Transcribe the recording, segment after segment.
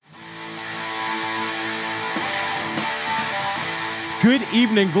Good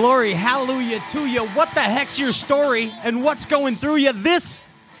evening, glory, hallelujah to you. What the heck's your story and what's going through you? This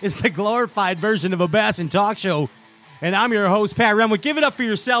is the glorified version of a Bass and Talk Show, and I'm your host, Pat Renwick. Give it up for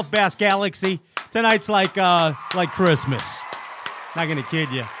yourself, Bass Galaxy. Tonight's like Christmas. Not gonna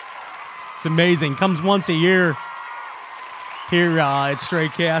kid you. It's amazing. Comes once a year here at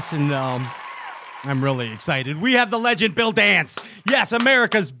Straight Cast, and I'm really excited. We have the legend Bill Dance. Yes,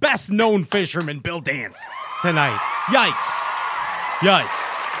 America's best-known fisherman, Bill Dance, tonight. Yikes.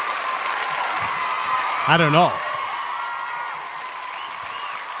 I don't know.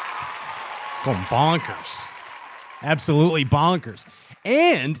 Going bonkers. Absolutely bonkers.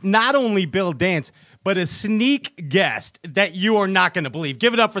 And not only Bill Dance, but a sneak guest that you are not going to believe.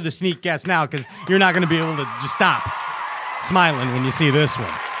 Give it up for the sneak guest now, because you're not going to be able to just stop smiling when you see this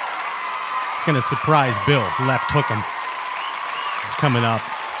one. It's going to surprise Bill. Left hook him. It's coming up.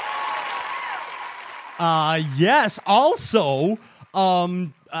 Yes, also...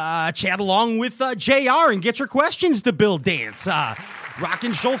 chat along with JR and get your questions to Bill Dance. Rock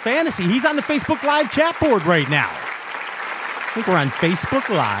and Shoal Fantasy. He's on the Facebook Live chat board right now. I think we're on Facebook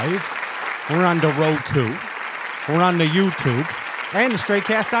Live. We're on the Roku. We're on the YouTube. And the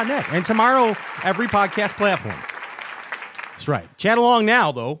StraightCast.net. And tomorrow, every podcast platform. That's right. Chat along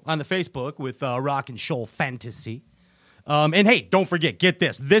now, though, on the Facebook with Rock and Shoal Fantasy. And hey, don't forget, get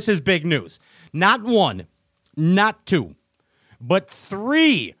this. This is big news. Not one, not two, but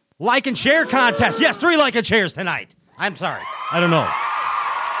 3 like and share contests. Yes, 3 like and shares tonight. I'm sorry. I don't know.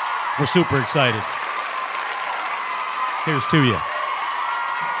 We're super excited. Here's to you.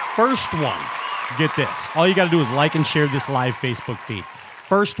 First one, get this. All you got to do is like and share this live Facebook feed.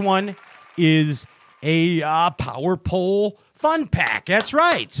 First one is a Power Pole Fun Pack. That's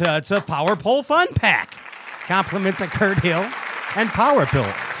right. It's a Power Pole Fun Pack. Compliments of Kurt Hill and Power Pill.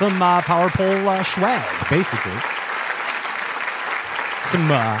 Some Power Pole swag, basically.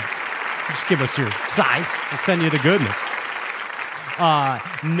 Just give us your size. We'll send you the goodness.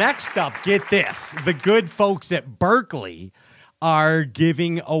 Next up, get this. The good folks at Berkley are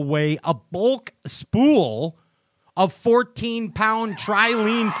giving away a bulk spool of 14-pound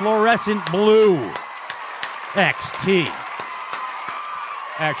Trilene Fluorescent Blue XT.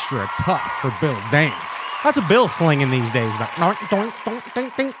 Extra tough for Bill Dance. That's a Bill slinging these days.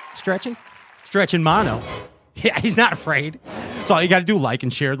 Stretching mono. Yeah, he's not afraid. So all you got to do, like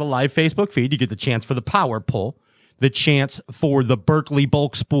and share the live Facebook feed. You get the chance for the Power Pull, the chance for the Berkley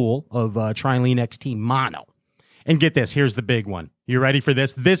bulk spool of Trilene XT Mono. And get this, here's the big one. You ready for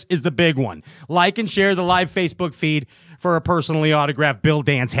this? This is the big one. Like and share the live Facebook feed for a personally autographed Bill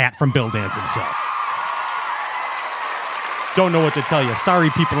Dance hat from Bill Dance himself. Don't know what to tell you. Sorry,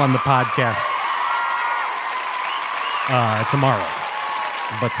 people on the podcast tomorrow.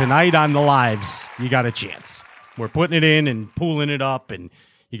 But tonight on the lives, you got a chance. We're putting it in and pooling it up, and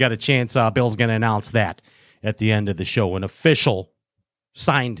you got a chance. Bill's going to announce that at the end of the show. An official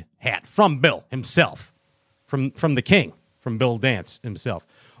signed hat from Bill himself, from the king, from Bill Dance himself.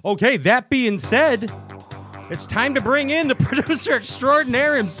 Okay, that being said, it's time to bring in the producer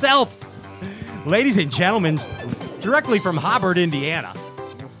extraordinaire himself. Ladies and gentlemen, directly from Hobart, Indiana,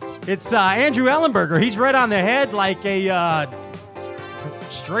 it's Andrew Ellenberger. He's right on the head like a...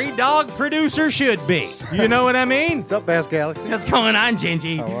 stray dog producer should be. You know what I mean? What's up, Bass Galaxy? What's going on,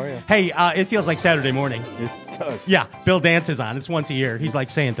 Gingy? How are you? Hey, it feels like Saturday morning. It does. Yeah, Bill Dance is on. It's once a year. He's like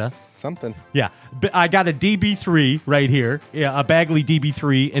Santa. Something. Yeah. I got a DB3 right here. Yeah, a Bagley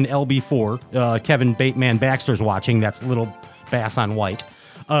DB3 and LB4. Kevin Bateman Baxter's watching. That's little bass on white.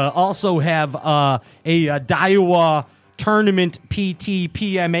 Also have a Daiwa Tournament PT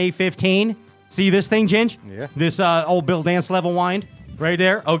PMA 15. See this thing, Ginge? Yeah. This old Bill Dance level wind? Right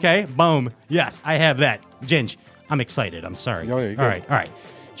there? Okay. Boom. Yes, I have that. Ginge, I'm excited. I'm sorry. Oh, yeah, all right.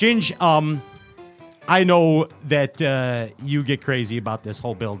 Ginge, I know that you get crazy about this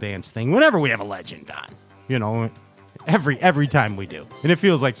whole Bill Dance thing whenever we have a legend on. You know, every time we do. And it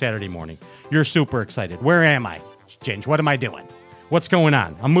feels like Saturday morning. You're super excited. Where am I, Ginge? What am I doing? What's going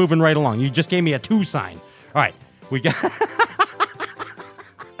on? I'm moving right along. You just gave me a 2 sign. All right. We got...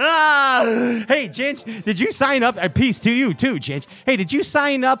 Hey, Ginge, did you sign up? Peace to you, too, Ginge. Hey, did you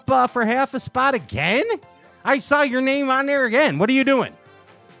sign up for half a spot again? I saw your name on there again. What are you doing?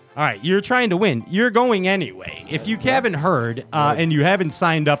 All right, you're trying to win. You're going anyway. If you haven't heard and you haven't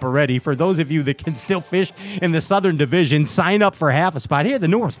signed up already, for those of you that can still fish in the Southern Division, sign up for half a spot. Here, the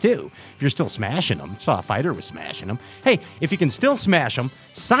North, too, if you're still smashing them. Saw a fighter was smashing them. Hey, if you can still smash them,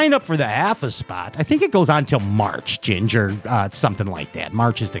 sign up for the half a spot. I think it goes on till March, Ginger, something like that.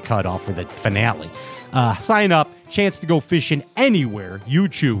 March is the cutoff for the finale. Sign up, chance to go fishing anywhere you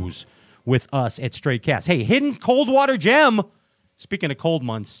choose with us at Straight Cast. Hey, Hidden Coldwater Gem Speaking of cold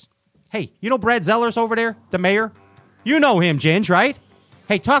months, hey, you know Brad Zeller's over there, the mayor? You know him, Ginge, right?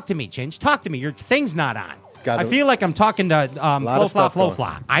 Hey, talk to me, Ginge. Talk to me. Your thing's not on. I feel like I'm talking to Flo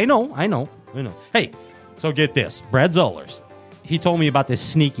Fla. I know. Hey, so get this. Brad Zollers, he told me about this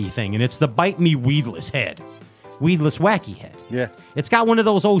sneaky thing, and it's the Bite Me Weedless head. Weedless wacky head. Yeah. It's got one of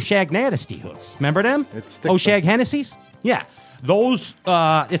those Oshag Natesty hooks. Remember them? Oshag Hennessy's? Yeah. Those,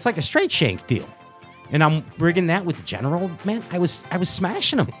 it's like a straight shank deal. And I'm rigging that with the General. Man, I was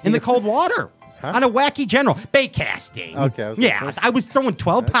smashing them in the cold water. Huh? On a wacky General. Bait casting. Okay. I was throwing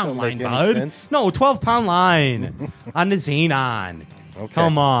 12-pound line, bud. No, 12-pound line on the Xenon. Okay.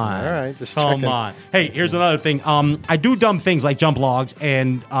 Come on. All right, just Come on. Hey, here's another thing. I do dumb things like jump logs,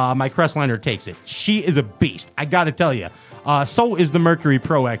 and my Crestliner takes it. She is a beast. I got to tell you. So is the Mercury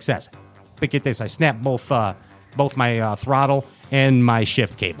Pro XS. But get this. I snapped both my throttle and my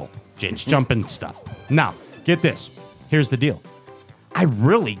shift cable. Jumping stuff. Now, get this. Here's the deal. I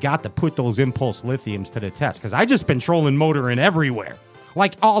really got to put those Impulse Lithiums to the test because I just been trolling motoring everywhere.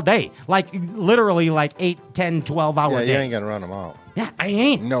 Like all day. Like literally like 8, 10, 12-hour days. Yeah, you ain't going to run them out. Yeah, I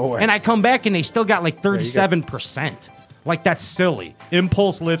ain't. No way. And I come back and they still got like 37%. Like that's silly.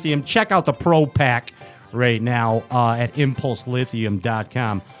 Impulse Lithium. Check out the Pro Pack right now at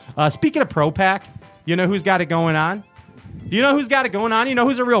impulselithium.com. Speaking of Pro Pack, you know who's got it going on? Do you know who's got it going on? You know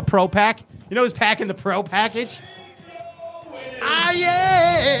who's a real Pro Pack? You know who's packing the Pro package? Ah,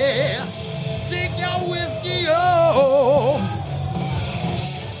 yeah. Take your whiskey home.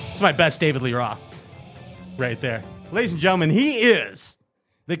 It's my best David Lee Roth right there. Ladies and gentlemen, he is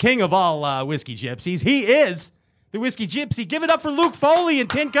the king of all whiskey gypsies. He is the whiskey gypsy. Give it up for Luke Foley and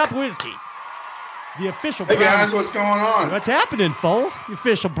Tin Cup Whiskey. The official Hey, guys, what's going on? What's happening, Foles? The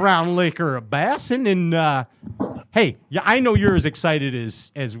official brown liquor of Bassin. And, hey, yeah, I know you're as excited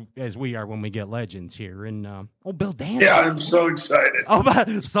as we are when we get legends here. And, Bill Dance. Yeah, I'm so excited.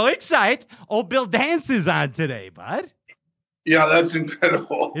 So excited. Bill Dance is on today, bud. Yeah, that's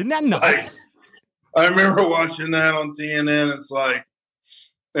incredible. Isn't that nuts? I remember watching that on TNN. It's like,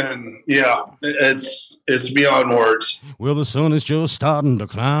 and yeah, it's beyond words. Well, the sun is just starting to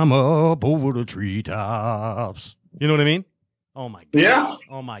climb up over the treetops. You know what I mean? Oh my gosh. Yeah.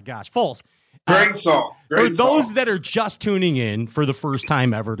 Oh my gosh. Foles. Great song. For those that are just tuning in for the first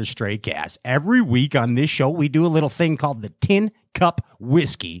time ever to Stray Cast, every week on this show, we do a little thing called the Tin Cup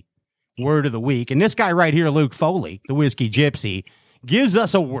Whiskey Word of the Week. And this guy right here, Luke Foley, the Whiskey Gypsy, gives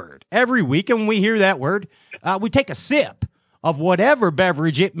us a word every week. And when we hear that word, we take a sip of whatever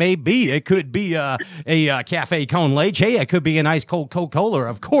beverage it may be. It could be a Cafe Con Leche. It could be an ice cold Coca-Cola.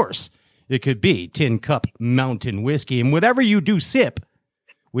 Of course, it could be Tin Cup Mountain Whiskey. And whatever you do sip,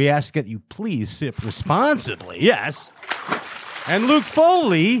 we ask that you please sip responsibly. Yes. And Luke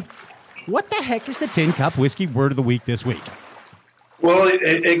Foley, what the heck is the Tin Cup Whiskey Word of the Week this week? Well,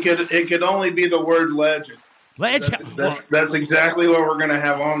 it could only be the word legend. That's exactly what we're going to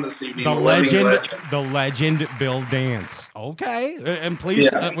have on this evening. The legend Bill Dance. Okay. And please,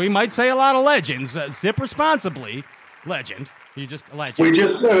 we might say a lot of legends. Sip responsibly. Legend. You just a legend. We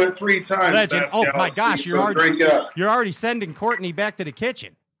just said it 3 times. Legend. Pascal. Oh, my gosh. You're already sending Courtney back to the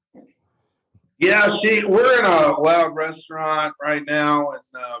kitchen. Yeah, we're in a loud restaurant right now, and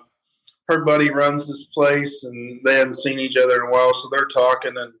her buddy runs this place, and they haven't seen each other in a while, so they're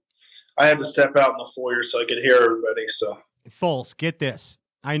talking, and I had to step out in the foyer so I could hear everybody. So, Foles, get this.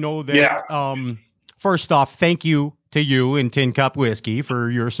 I know that. Yeah. First off, thank you to you and Tin Cup Whiskey for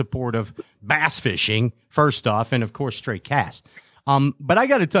your support of bass fishing. First off, and of course, Straight Cast. But I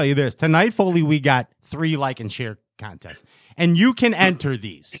got to tell you this: tonight, Foley, we got 3 like and share contests, and you can enter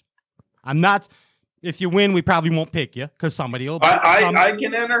these. I'm not. If you win, we probably won't pick you because somebody will. I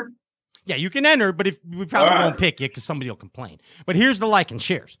can enter. Yeah, you can enter, but if we probably won't pick you because somebody will complain. But here's the like and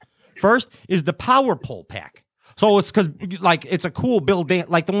shares. First is the Power Pole pack. So it's because like it's a cool Bill Dance,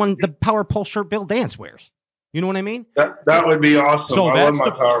 like the Power Pole shirt Bill Dance wears. You know what I mean? That would be awesome. So I love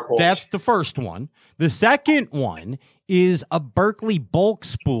my Power Poles. That's the first one. The second one is a Berkeley bulk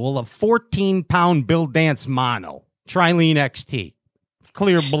spool of 14-pound Bill Dance mono Trilene XT,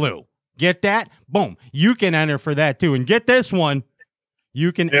 clear blue. Get that? Boom. You can enter for that too. And get this one.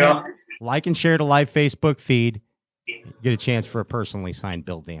 You can like and share the live Facebook feed. Get a chance for a personally signed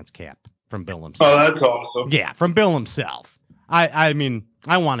Bill Dance cap from Bill himself. Oh, that's awesome. Yeah, from Bill himself. I mean,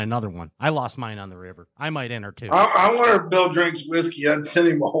 I want another one. I lost mine on the river. I might enter too. I wonder if Bill drinks whiskey. I'd send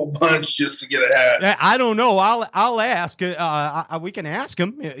him a whole bunch just to get a hat. I don't know. I'll ask. We can ask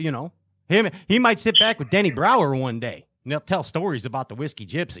him. You know, he might sit back with Denny Brower one day. And they'll tell stories about the Whiskey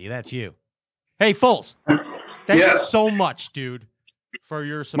Gypsy. That's you. Hey, Foles. Thanks so much, dude, for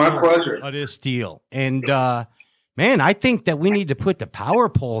your support My pleasure. of this deal. And, man, Man, I think that we need to put the power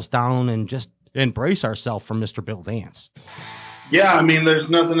poles down and just embrace ourselves from Mr. Bill Dance. Yeah, I mean, there's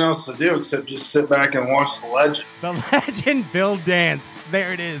nothing else to do except just sit back and watch the legend. The legend Bill Dance.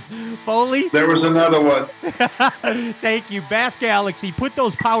 There it is. Foley. There was another one. Thank you. Bass Galaxy, put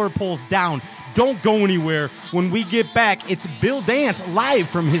those power poles down. Don't go anywhere. When we get back, it's Bill Dance live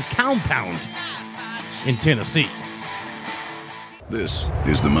from his compound in Tennessee. This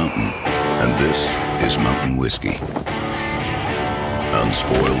is the mountain, and this is mountain whiskey.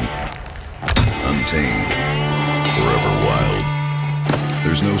 Unspoiled, untamed, forever wild.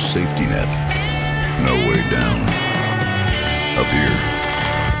 There's no safety net, no way down. Up here,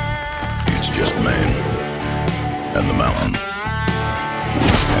 it's just man and the mountain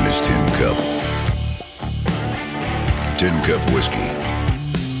and his tin cup. Tin Cup Whiskey.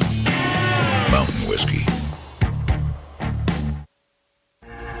 Mountain whiskey.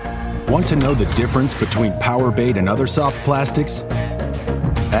 Want to know the difference between power bait and other soft plastics?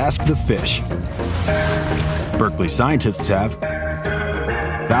 Ask the fish. Berkeley scientists have.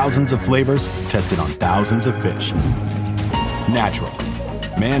 Thousands of flavors tested on thousands of fish. Natural.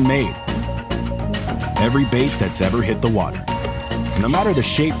 Man-made. Every bait that's ever hit the water. No matter the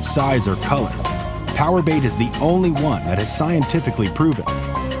shape, size, or color, power bait is the only one that is scientifically proven.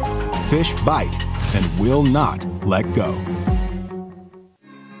 Fish bite and will not let go.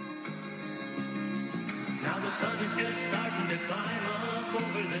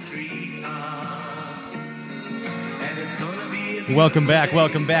 Welcome back.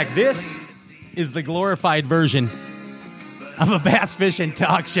 Welcome back. This is the glorified version of a bass fishing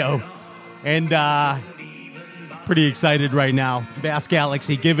talk show. And pretty excited right now. Bass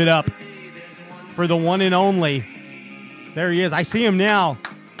Galaxy, give it up for the one and only. There he is. I see him now.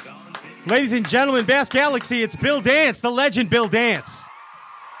 Ladies and gentlemen, Bass Galaxy, it's Bill Dance, the legend Bill Dance.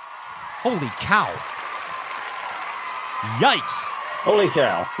 Holy cow. Yikes. Holy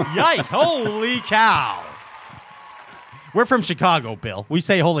cow. Yikes. Holy cow. We're from Chicago, Bill. We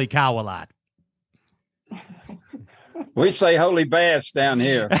say holy cow a lot. We say holy bass down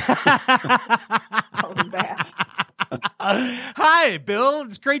here. Holy bass. Hi, Bill.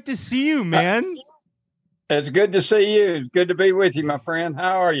 It's great to see you, man. It's good to see you. It's good to be with you, my friend.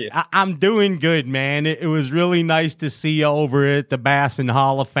 How are you? I'm doing good, man. It was really nice to see you over at the Bass and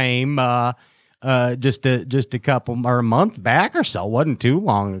Hall of Fame just a couple or a month back or so. Wasn't too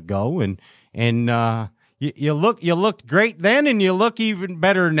long ago, and you looked great then, and you look even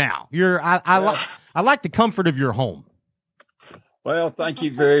better now. I like the comfort of your home. Well, thank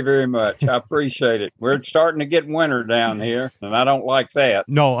you very, very much. I appreciate it. We're starting to get winter down here, and I don't like that.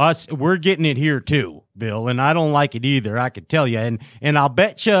 No, we're getting it here too, Bill, and I don't like it either. I could tell you, and I'll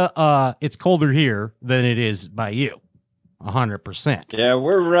bet you it's colder here than it is by you, 100%. Yeah,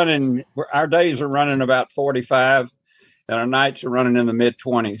 our days are running about 45, and our nights are running in the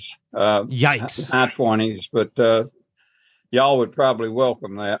mid-20s. Yikes. High 20s, but y'all would probably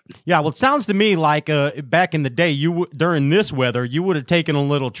welcome that. Yeah, well, it sounds to me like back in the day, during this weather, you would have taken a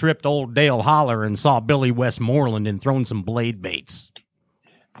little trip to Old Dale Holler and saw Billy Westmoreland and thrown some blade baits.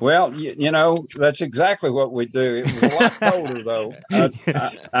 Well, you know, that's exactly what we do. It was a lot colder, though.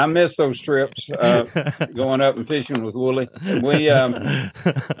 I miss those trips, going up and fishing with Wooly.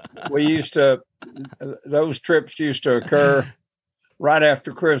 We used to, those trips used to occur right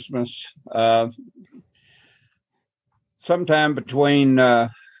after Christmas. Sometime between, right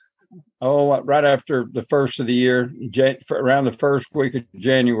after the first of the year, around the first week of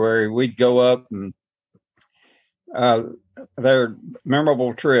January, we'd go up and they're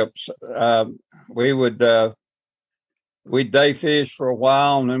memorable trips. We'd day fish for a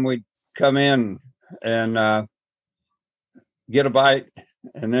while, and then we'd come in and get a bite,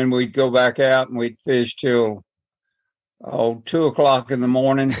 and then we'd go back out and we'd fish till 2 o'clock in the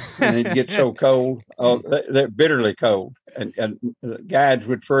morning, and it'd get so cold. They're bitterly cold, and the guides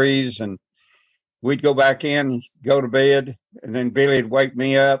would freeze, and we'd go back in, go to bed, and then Billy'd wake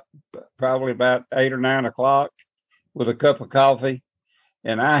me up probably about 8 or 9 o'clock with a cup of coffee,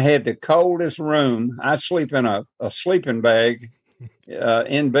 and I had the coldest room. I sleep in a sleeping bag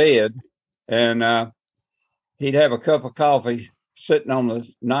in bed, and he'd have a cup of coffee sitting on the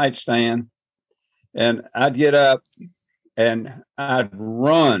nightstand, and I'd get up and I'd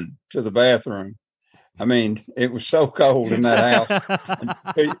run to the bathroom. I mean, it was so cold in that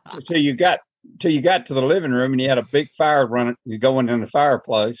house. Till you got to the living room, and you had a big fire running. You going in the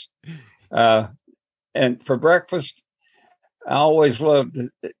fireplace, and for breakfast, I always loved.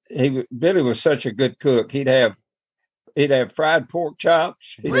 Billy was such a good cook. He'd have fried pork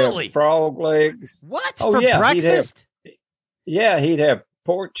chops. He'd have frog legs. What for breakfast? He'd have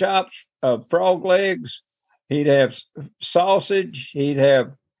pork chops, frog legs. He'd have sausage. He'd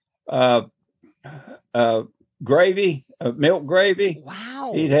have gravy, milk gravy.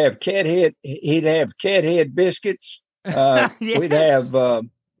 Wow. He'd have cat head biscuits. Yes. We'd have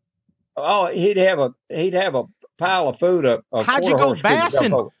he'd have a pile of food. How'd you go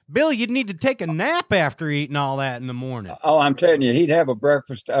bassing, Bill? You'd need to take a nap after eating all that in the morning. Oh, I'm telling you, he'd have a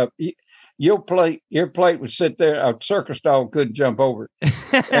breakfast. Your plate would sit there. A circus dog couldn't jump over it,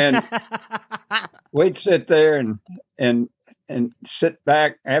 and we'd sit there and sit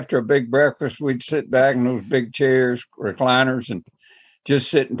back after a big breakfast. We'd sit back in those big chairs, recliners, and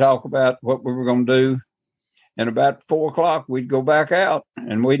just sit and talk about what we were going to do. And about 4:00, we'd go back out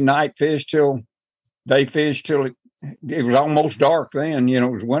and we'd night fish till it was almost dark then. You know,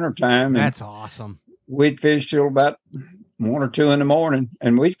 it was wintertime. That's awesome. We'd fish till about 1 or 2 in the morning,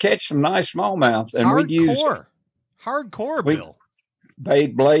 and we'd catch some nice smallmouth. And we'd use hardcore, Bill.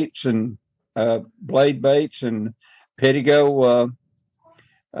 Bait baits and blade baits and Pettigo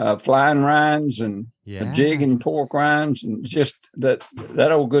flying rinds and jig and pork rinds and just that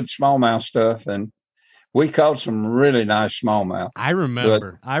old good smallmouth stuff. And we caught some really nice smallmouth. I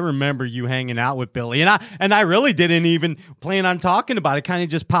remember you hanging out with Billy, and I really didn't even plan on talking about it. Kind of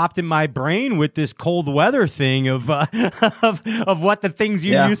just popped in my brain with this cold weather thing of what the things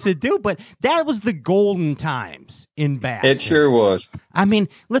you used to do. But that was the golden times in bass. It sure was. I mean,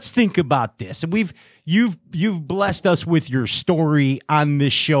 let's think about this. You've blessed us with your story on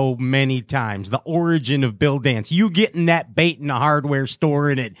this show many times. The origin of Bill Dance, you getting that bait in the hardware store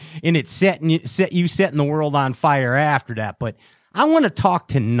and it setting the world on fire after that. But I want to talk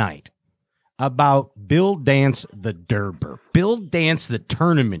tonight about Bill Dance, the Durber, Bill Dance, the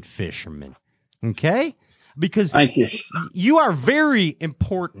tournament fisherman. Okay, because thank you. You are very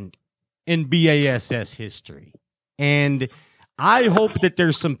important in BASS history, and I hope that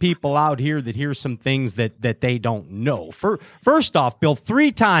there's some people out here that hear some things that they don't know. First off, Bill,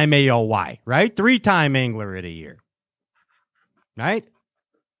 3-time AOY, right? 3-time Angler of the Year, right?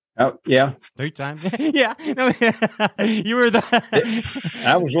 Oh, yeah. 3-time? Yeah. You were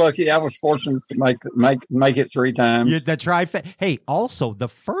I was lucky. I was fortunate to make it 3 times. Yeah, the trifecta. Hey, also the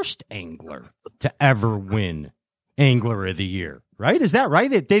first angler to ever win Angler of the Year, right? Is that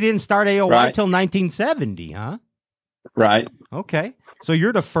right? They didn't start AOY until 1970, huh? Right. Okay. So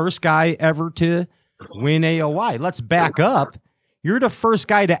you're the first guy ever to win AOY. Let's back up. You're the first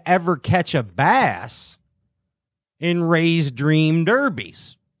guy to ever catch a bass in Ray's Dream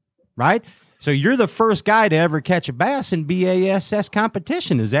Derbies, right? So you're the first guy to ever catch a bass in BASS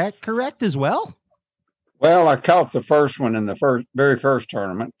competition. Is that correct as well? Well, I caught the first one in the very first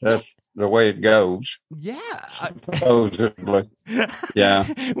tournament. That's the way it goes. Yeah. Supposedly. Yeah.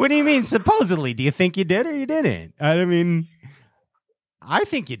 What do you mean supposedly? Do you think you did or you didn't? I mean, I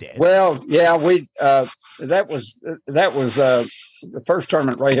think you did. Well, yeah, that was the first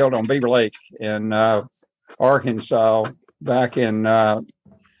tournament Ray held on Beaver Lake in Arkansas back in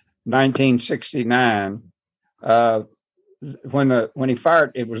 1969. When he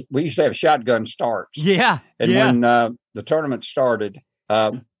fired, we used to have shotgun starts. Yeah. And when the tournament started,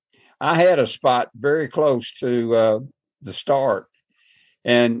 I had a spot very close to the start,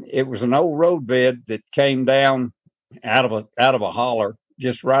 and it was an old road bed that came down out of a holler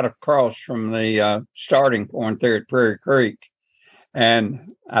just right across from the starting point there at Prairie Creek.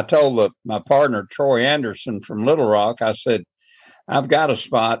 And I told my partner Troy Anderson from Little Rock, I said, I've got a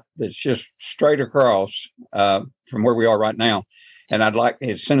spot that's just straight across from where we are right now. And I'd like,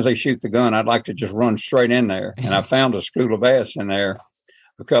 as soon as they shoot the gun, I'd like to just run straight in there. And I found a school of bass in there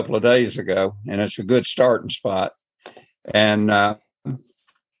a couple of days ago, and it's a good starting spot. And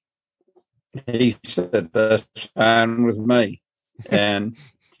he said, that's fine with me. And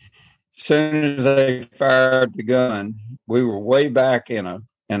as soon as they fired the gun, we were way back in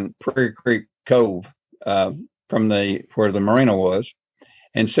Prairie Creek Cove from where the marina was.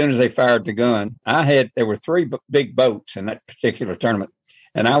 And as soon as they fired the gun, there were 3 big boats in that particular tournament.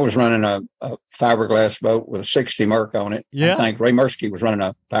 And I was running a fiberglass boat with a 60 Merc on it. Yeah. I think Ray Mursky was running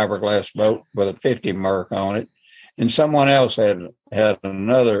a fiberglass boat with a 50 Merc on it. And someone else had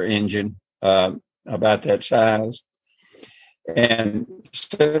another engine about that size. And as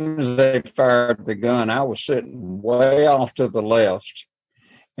soon as they fired the gun, I was sitting way off to the left.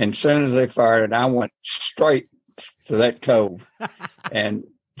 And as soon as they fired it, I went straight to that cove. And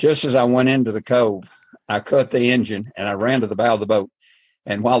just as I went into the cove, I cut the engine and I ran to the bow of the boat.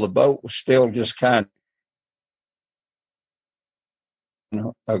 And while the boat was still just kind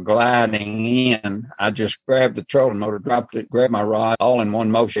of gliding in, I just grabbed the trolling motor, dropped it, grabbed my rod, all in one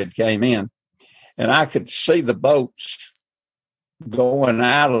motion. It came in. And I could see the boats going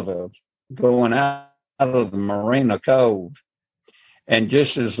out of of the Marina Cove. And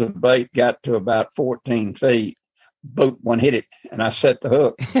just as the bait got to about 14 feet, boat one hit it, and I set the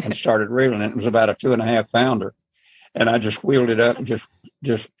hook and started reeling it. It was about a 2.5 pounder. And I just wheeled it up and just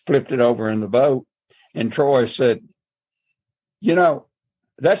flipped it over in the boat. And Troy said,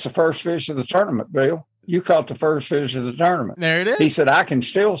 that's the first fish of the tournament, Bill. You caught the first fish of the tournament. There it is. He said, I can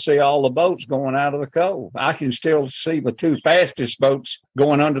still see all the boats going out of the cove. I can still see the two fastest boats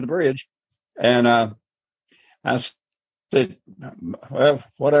going under the bridge. And I said, well,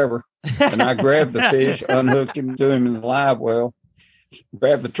 whatever. And I grabbed the fish, unhooked him, threw him in the live well,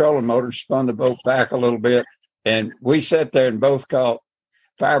 grabbed the trolling motor, spun the boat back a little bit. And we sat there and both caught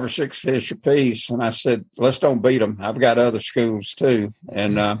 5 or 6 fish apiece. And I said, let's don't beat them. I've got other schools too.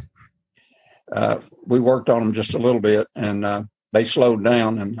 And we worked on them just a little bit, and they slowed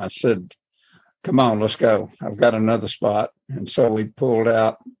down. And I said, come on, let's go. I've got another spot. And so we pulled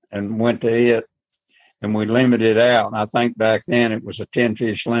out and went to it, and we limited out. And I think back then it was a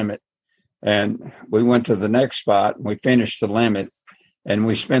 10-fish limit. And we went to the next spot, and we finished the limit. And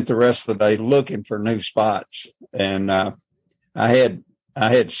we spent the rest of the day looking for new spots. And I had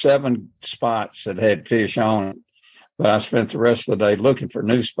 7 spots that had fish on it, but I spent the rest of the day looking for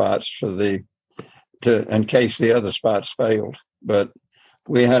new spots in case the other spots failed. But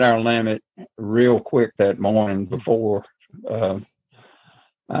we had our limit real quick that morning before 8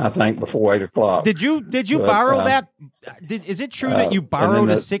 o'clock. Did you borrow that? Is it true that you borrowed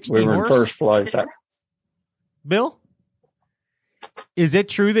a 60 horse? We were in first place. Bill? Is it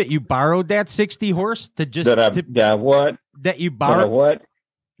true that you borrowed that 60 horse to just what? That you borrowed what?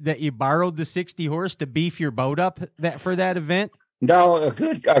 That you borrowed the 60 horse to beef your boat up for that event? No,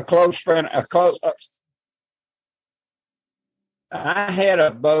 a close friend, I had a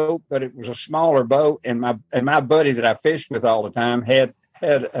boat, but it was a smaller boat, and my buddy that I fished with all the time had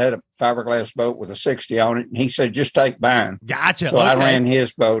a fiberglass boat with a 60 on it, and he said, just take mine. Gotcha. So I ran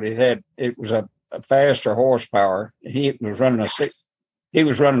his boat. It was a faster horsepower. He was running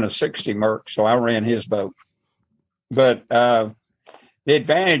a 60 Merc, so I ran his boat. But the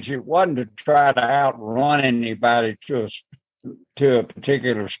advantage, it wasn't to try to outrun anybody to a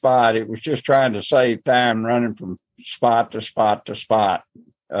particular spot. It was just trying to save time running from spot to spot to spot,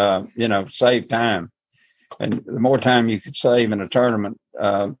 save time. And the more time you could save in a tournament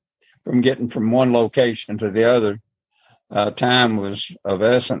from getting from one location to the other, time was of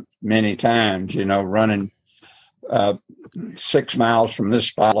essence many times, running 6 miles from this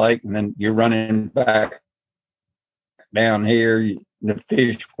spot lake, and then you're running back down here. The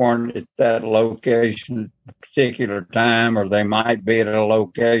fish weren't at that location at a particular time, or they might be at a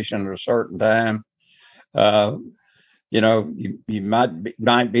location at a certain time. You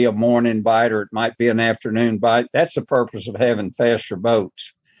might be a morning bite, or it might be an afternoon bite. That's the purpose of having faster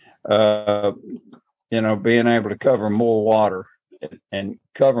boats. Being able to cover more water and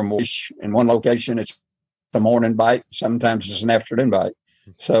cover more fish in one location. It's a morning bite. Sometimes it's an afternoon bite.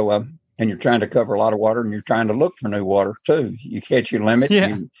 So, and you're trying to cover a lot of water, and you're trying to look for new water too. You catch your limit.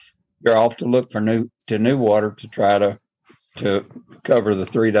 Yeah. You're off to look for new water to try to cover the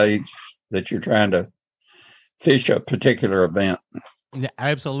 3 days that you're trying to fish a particular event. Yeah,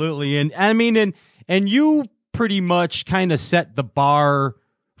 absolutely. And I mean, and you pretty much kind of set the bar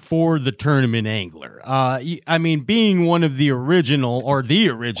for the tournament angler. Being one of the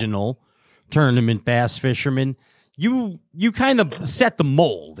original tournament bass fishermen, you kind of set the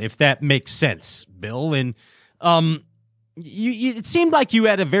mold, if that makes sense, Bill. And it seemed like you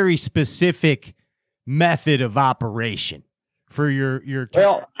had a very specific method of operation for your.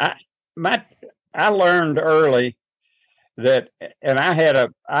 Well, I learned early that, and I had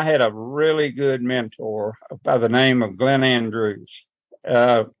a really good mentor by the name of Glenn Andrews.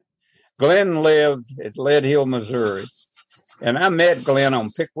 Glenn lived at Lead Hill, Missouri. And I met Glenn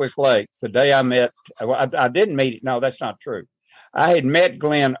on Pickwick Lake the day I met. I didn't meet it. No, that's not true. I had met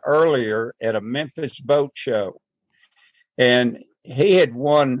Glenn earlier at a Memphis boat show. And he had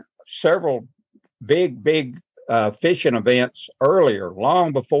won several big fishing events earlier,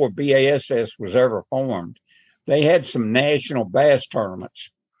 long before BASS was ever formed. They had some national bass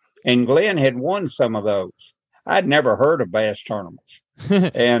tournaments. And Glenn had won some of those. I'd never heard of bass tournaments.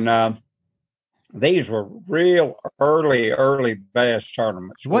 And these were real early bass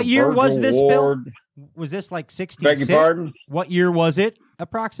tournaments. What year Virgil was this, Ward, Bill? Was this like 66? Beg your pardon? What year was it,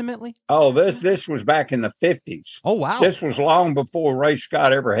 approximately? Oh, this was back in the 50s. Oh, wow. This was long before Ray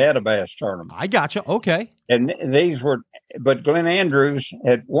Scott ever had a bass tournament. I gotcha. Okay. And these were, but Glenn Andrews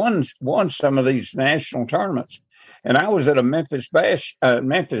had won some of these national tournaments. And I was at a Memphis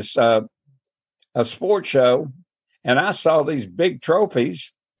a sports show, and I saw these big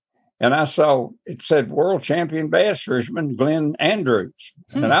trophies. And I saw it said world champion bass fisherman Glenn Andrews.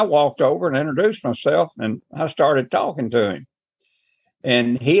 And I walked over and introduced myself, and I started talking to him.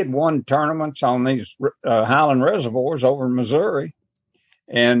 And he had won tournaments on these Highland reservoirs over in Missouri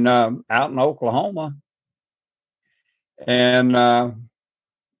and out in Oklahoma. And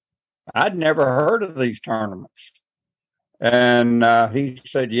I'd never heard of these tournaments. And he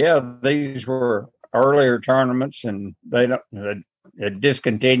said, yeah, these were earlier tournaments, and they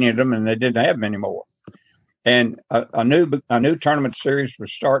discontinued them, and they didn't have them anymore. And a new tournament series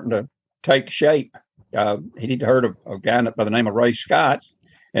was starting to take shape. He'd heard of a guy by the name of Ray Scott,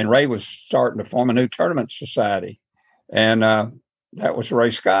 and Ray was starting to form a new tournament society, and that was Ray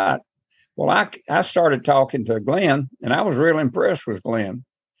Scott. Well, I started talking to Glenn, and I was really impressed with Glenn.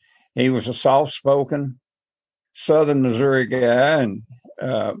 He was a soft-spoken Southern Missouri guy,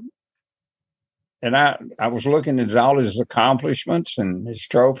 and I was looking at all his accomplishments and his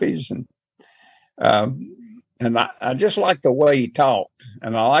trophies, and I just liked the way he talked,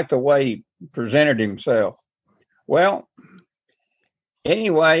 and I liked the way he presented himself. Well,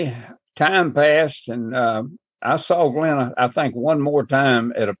 anyway, time passed, and I saw Glenn, I think, one more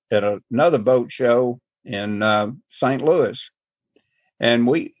time at another boat show in St. Louis, and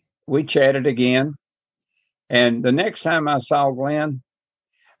we chatted again. And the next time I saw Glenn,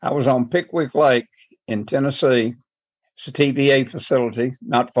 I was on Pickwick Lake in Tennessee. It's a TVA facility,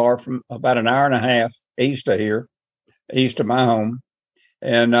 not far from, about an hour and a half east of here, east of my home.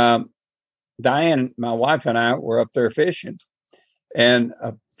 And Diane, my wife, and I were up there fishing. And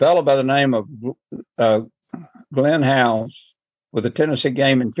a fellow by the name of Glenn Howes with the Tennessee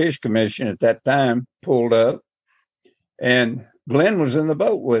Game and Fish Commission at that time pulled up. And Glenn was in the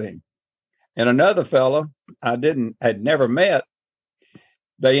boat with him. And another fellow had never met,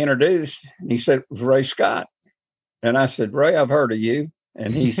 they introduced, and he said it was Ray Scott. And I said, Ray, I've heard of you.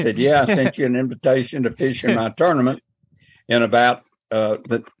 And he said, yeah, I sent you an invitation to fish in my tournament in about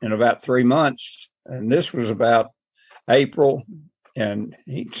 3 months. And this was about April. And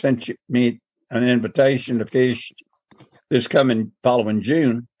he sent me an invitation to fish this following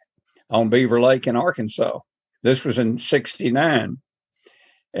June on Beaver Lake in Arkansas. This was in 1969.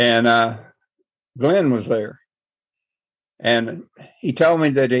 And Glenn was there. And he told me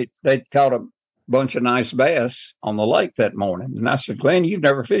that they'd caught a bunch of nice bass on the lake that morning. And I said, Glenn, you've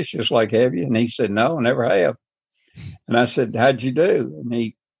never fished this lake, have you? And he said, no, I never have. And I said, how'd you do? And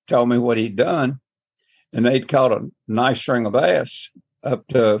he told me what he'd done. And they'd caught a nice string of bass up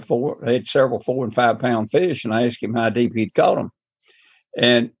to they had several 4 and 5 pound fish. And I asked him how deep he'd caught them.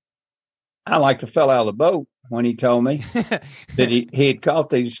 And I like to fell out of the boat when he told me that he had caught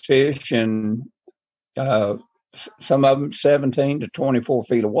these fish in some of them 17 to 24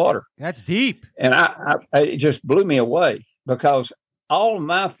 feet of water. That's deep. And it just blew me away, because all of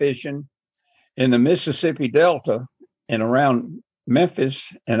my fishing in the Mississippi Delta and around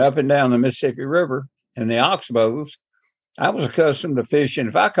Memphis and up and down the Mississippi River and the oxbows, I was accustomed to fishing.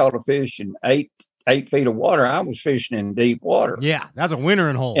 If I caught a fish in 8 feet of water, I was fishing in deep water. Yeah, that's a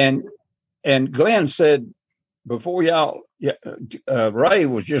wintering hole. And Glenn said, before Ray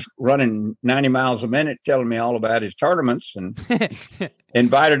was just running 90 miles a minute, telling me all about his tournaments, and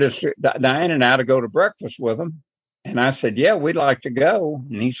invited us, Diane and I, to go to breakfast with him. And I said, yeah, we'd like to go.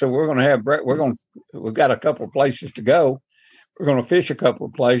 And he said, we're going to have we've got a couple of places to go. We're going to fish a couple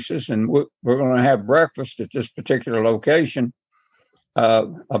of places, and we're going to have breakfast at this particular location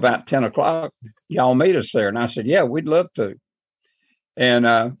about 10 o'clock. Y'all meet us there. And I said, yeah, we'd love to.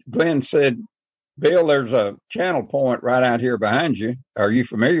 And Glenn said, Bill, there's a channel point right out here behind you. Are you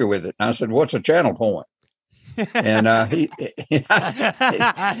familiar with it? And I said, what's a channel point? And I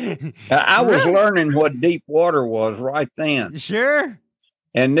was learning what deep water was right then. Sure.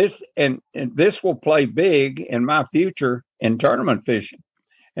 And this will play big in my future in tournament fishing.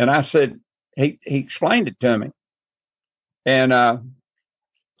 And I said, he explained it to me. And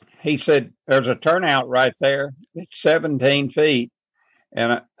he said, there's a turnout right there. It's 17 feet.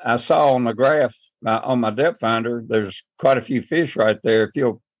 And I saw on the graph on my depth finder, there's quite a few fish right there.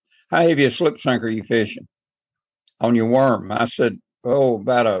 How heavy a slip sinker are you fishing on your worm? I said,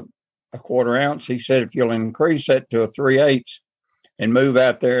 about a quarter ounce. He said, if you'll increase that to a 3/8 and move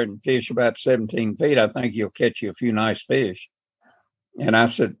out there and fish about 17 feet, I think you'll catch you a few nice fish. And I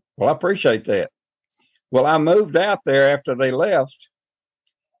said, well, I appreciate that. Well, I moved out there after they left.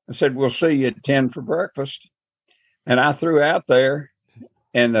 I said, we'll see you at 10 for breakfast. And I threw out there,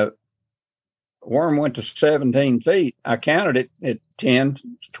 and the worm went to 17 feet. I counted it at 10,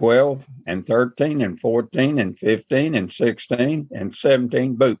 12, and 13, and 14, and 15, and 16, and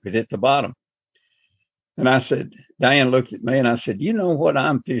 17. Boop, it hit the bottom. And I said, Diane looked at me and I said, you know what?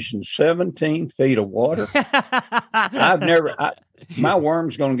 I'm fishing 17 feet of water. My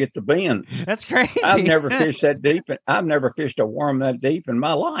worm's going to get the bends. That's crazy. I've never fished that deep. I've never fished a worm that deep in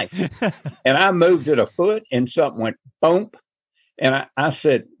my life. And I moved it a foot and something went boom. And I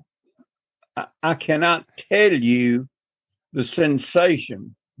said, I cannot tell you the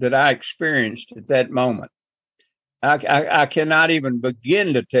sensation that I experienced at that moment. I cannot even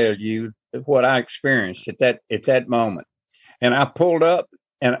begin to tell you what I experienced at that moment. And I pulled up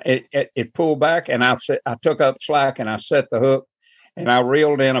and it pulled back and I took up slack and I set the hook and I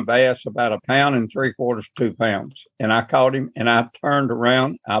reeled in a bass about 1 3/4 pounds, 2 pounds. And I caught him and I turned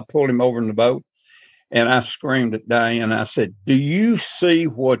around. I pulled him over in the boat and I screamed at Diane. I said, do you see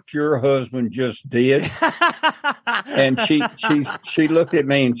what your husband just did? And she looked at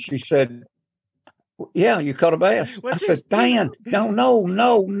me and she said, yeah, you caught a bass. I said, Diane,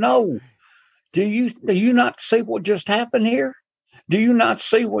 no. Do you not see what just happened here? Do you not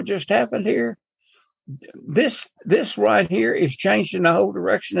see what just happened here? This right here is changing the whole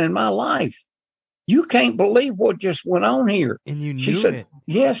direction in my life. You can't believe what just went on here. And you knew she said, it.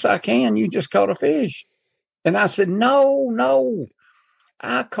 Yes, I can. You just caught a fish. And I said, no.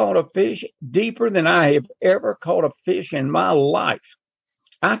 I caught a fish deeper than I have ever caught a fish in my life.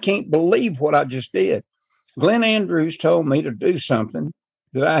 I can't believe what I just did. Glenn Andrews told me to do something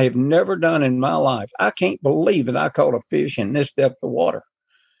that I have never done in my life. I can't believe that I caught a fish in this depth of water.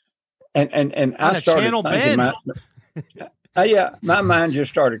 And I started thinking, my mind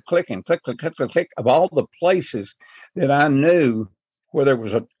just started clicking, click of all the places that I knew where there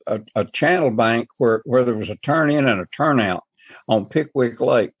was a channel bank where there was a turn in and a turn out on Pickwick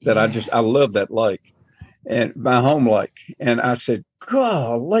Lake that I love that lake and my home lake. And I said,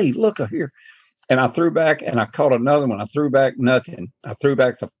 golly, look here. And I threw back and I caught another one. I threw back nothing. I threw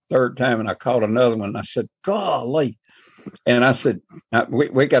back the third time and I caught another one. I said, golly. And I said,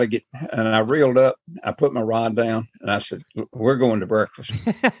 we got to get, and I reeled up. I put my rod down and I said, we're going to breakfast.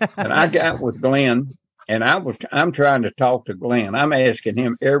 And I got with Glenn and I'm trying to talk to Glenn. I'm asking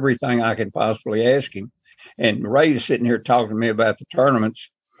him everything I can possibly ask him. And Ray's sitting here talking to me about the tournaments.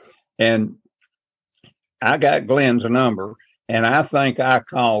 And I got Glenn's number. And I think I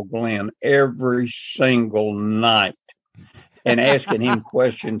called Glenn every single night and asking him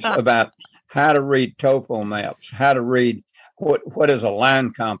questions about how to read topo maps, how to read what is a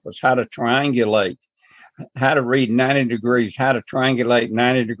line compass, how to triangulate, how to read 90 degrees, how to triangulate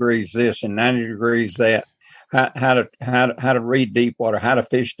 90 degrees this and 90 degrees that, how to read deep water, how to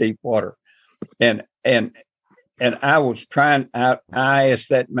fish deep water. And I was trying, I asked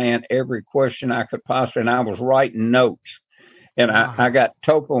that man every question I could possibly, and I was writing notes. And I got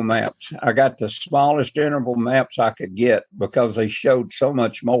topo maps. I got the smallest interval maps I could get because they showed so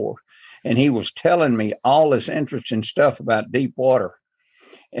much more. And he was telling me all this interesting stuff about deep water.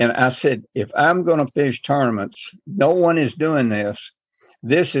 And I said, if I'm going to fish tournaments, no one is doing this.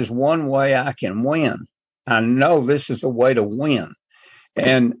 This is one way I can win. I know this is a way to win.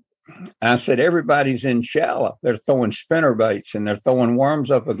 And I said, everybody's in shallow. They're throwing spinner baits and they're throwing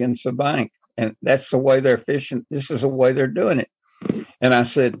worms up against the bank. And that's the way they're fishing. This is the way they're doing it. And I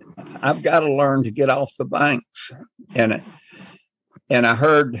said, I've got to learn to get off the banks. And I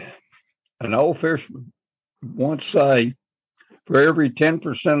heard an old fisherman once say, for every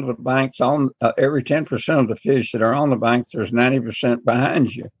 10% of the banks every 10% of the fish that are on the banks, there's 90%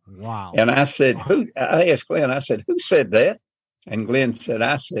 behind you. Wow. And I said, I asked Glenn, I said, who said that? And Glenn said,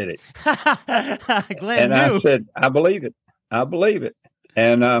 I said it. Glenn and knew. I said, I believe it.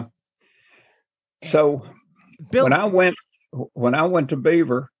 And so Bill, when I went to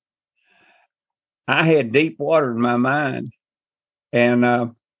Beaver, I had deep water in my mind.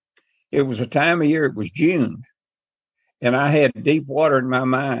 And it was a time of year, it was June. And I had deep water in my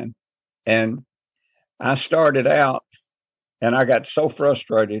mind. And I started out and I got so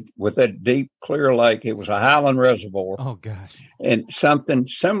frustrated with that deep, clear lake. It was a Highland reservoir. Oh, gosh. And something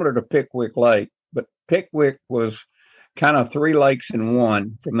similar to Pickwick Lake. But Pickwick was kind of 3 lakes in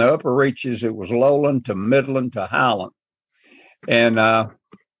one. From the upper reaches, it was lowland to midland to highland. And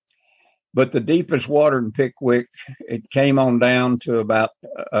but the deepest water in Pickwick, it came on down to about,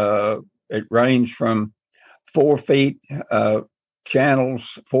 it ranged from 4 feet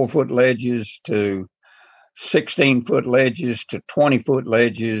channels, 4-foot ledges to 16-foot ledges to 20-foot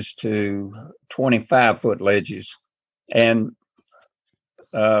ledges to 25-foot ledges. And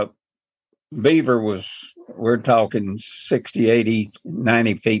Beaver we're talking 60, 80,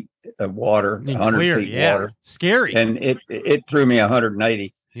 90 feet of water, 100 clear, feet yeah. water. Scary. And it threw me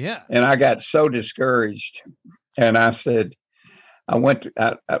 180. Yeah. And I got so discouraged. And I said,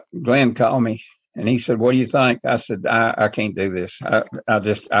 Glenn called me And he said, "What do you think?" I said, "I can't do this. I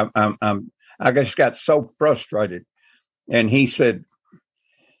just got so frustrated." And he said,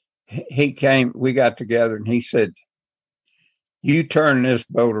 we got together and he said, "You turn this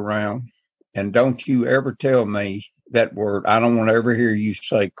boat around and don't you ever tell me that word. I don't want to ever hear you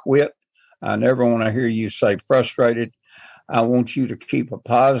say quit. I never want to hear you say frustrated. I want you to keep a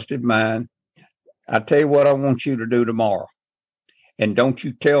positive mind. I tell you what I want you to do tomorrow. And don't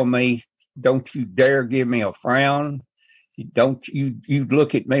you dare give me a frown. You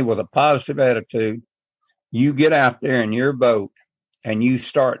look at me with a positive attitude. You get out there in your boat and you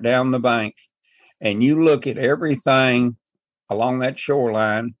start down the bank and you look at everything along that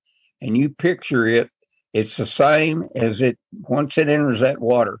shoreline and you picture it. It's the same as it once it enters that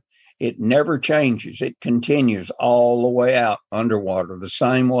water. It never changes. It continues all the way out underwater the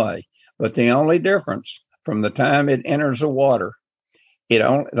same way. But the only difference from the time it enters the water,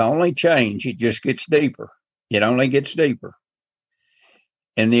 the only change, it just gets deeper. It only gets deeper.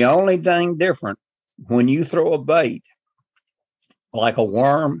 And the only thing different when you throw a bait, like a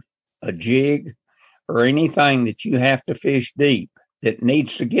worm, a jig, or anything that you have to fish deep, that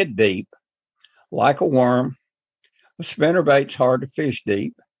needs to get deep, like a worm, a spinnerbait's hard to fish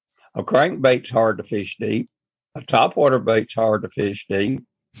deep, a crankbait's hard to fish deep, a topwater bait's hard to fish deep.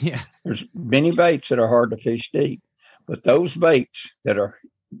 Yeah. There's many baits that are hard to fish deep, but those baits that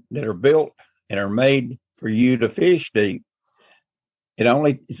are built and are made for you to fish deep,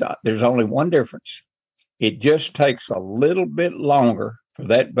 there's only one difference. It just takes a little bit longer for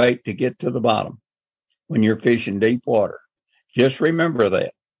that bait to get to the bottom when you're fishing deep water. Just remember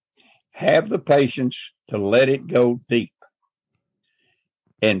that. Have the patience to let it go deep.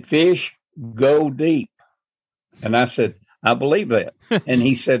 And fish go deep. And I said, I believe that. And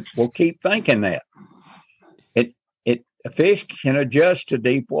he said, well, keep thinking that. A fish can adjust to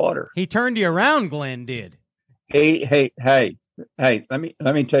deep water. He turned you around, Glenn did. Hey, let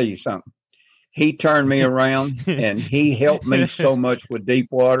me tell you something. He turned me around and he helped me so much with deep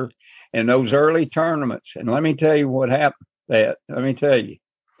water and those early tournaments. And let me tell you what happened. Let me tell you.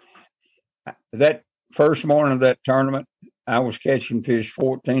 That first morning of that tournament, I was catching fish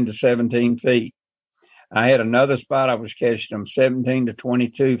 14 to 17 feet. I had another spot, I was catching them 17 to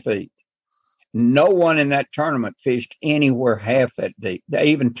 22 feet. No one in that tournament fished anywhere half that deep.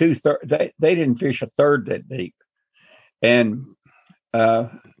 They didn't fish a third that deep. And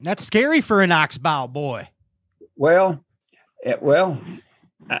that's scary for an oxbow boy. Well, I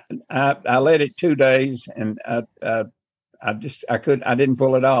let it 2 days and I didn't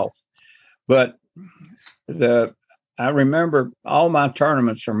pull it off. But I remember all my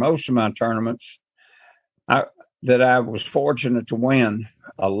tournaments, or most of my tournaments, that I was fortunate to win.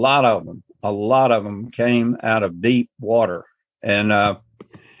 A lot of them came out of deep water, and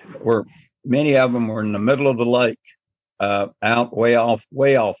many of them were in the middle of the lake, out way off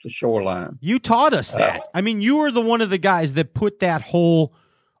the shoreline. You taught us that. I mean, you were one of the guys that put that whole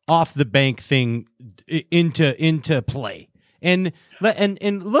off the bank thing into play. And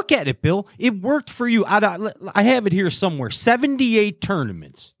look at it, Bill. It worked for you. I have it here somewhere. 78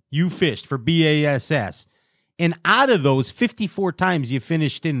 tournaments you fished for BASS. And out of those, 54 times you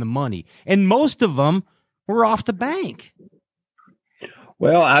finished in the money. And most of them were off the bank.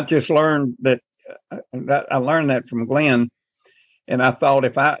 Well, I just learned that I learned that from Glenn. And I thought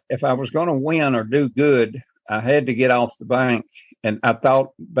if I was going to win or do good, I had to get off the bank. And I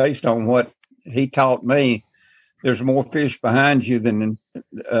thought, based on what he taught me, there's more fish behind you than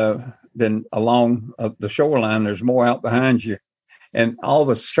along the shoreline. There's more out behind you. And all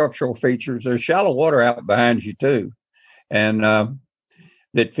the structural features, there's shallow water out behind you too. And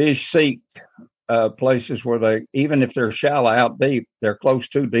that fish seek places where even if they're shallow out deep, they're close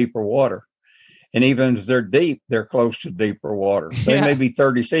to deeper water. And even if they're deep, they're close to deeper water. They may be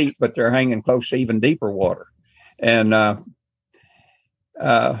 30 feet, but they're hanging close to even deeper water. And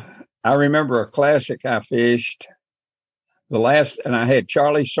I remember a classic I fished and I had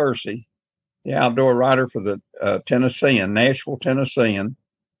Charlie Searcy, the outdoor writer for the Nashville Tennessean.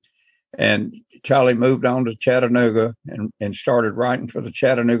 And Charlie moved on to Chattanooga and started writing for the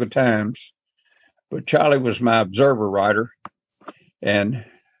Chattanooga Times. But Charlie was my observer writer. And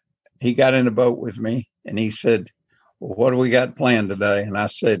he got in the boat with me and he said, well, what do we got planned today? And I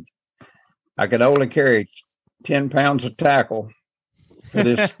said, I could only carry 10 pounds of tackle for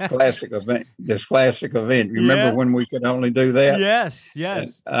this classic event. Remember when we could only do that? Yes.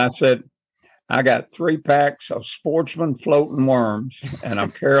 And I said, I got 3 packs of Sportsman floating worms and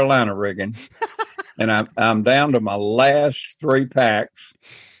I'm Carolina rigging. And I'm down to my last 3 packs,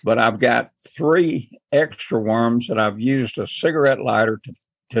 but I've got 3 extra worms that I've used a cigarette lighter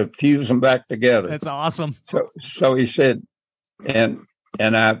to fuse them back together. That's awesome. So he said, and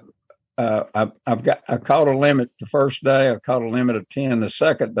I caught a limit the first day. I caught a limit of 10 the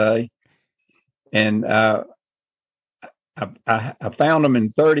second day, and I found them in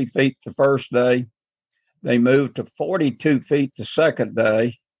 30 feet the first day. They moved to 42 feet the second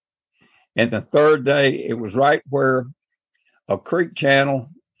day, and the third day it was right where a creek channel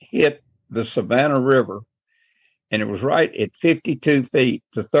hit the Savannah River, and it was right at 52 feet.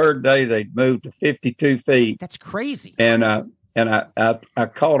 The third day they'd moved to 52 feet. That's crazy. And I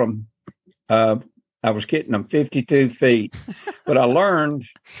caught them. I was getting them 52 feet, but I learned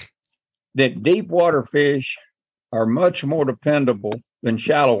that deep water fish are much more dependable than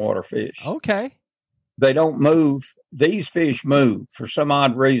shallow water fish. Okay. They don't move. These fish move for some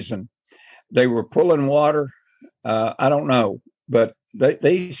odd reason. They were pulling water. I don't know, but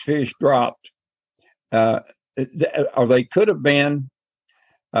these fish dropped, or they could have been.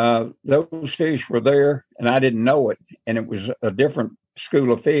 Those fish were there, and I didn't know it, and it was a different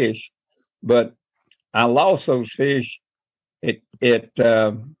school of fish. But I lost those fish at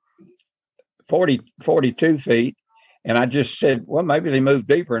 42 feet, and I just said, well, maybe they moved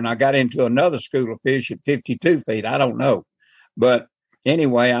deeper, and I got into another school of fish at 52 feet. I don't know. But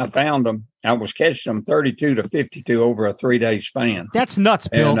anyway, I found them. I was catching them 32 to 52 over a 3-day span. That's nuts,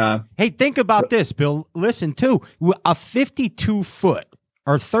 Bill. And, hey, think about this, Bill. Listen, too. A 52-foot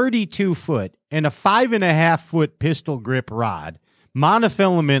or 32-foot and a 5.5-foot pistol grip rod,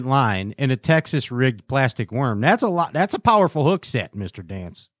 monofilament line, and a Texas rigged plastic worm. That's a lot. That's a powerful hook set, Mr.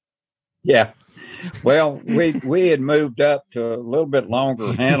 Dance. Yeah. Well, we had moved up to a little bit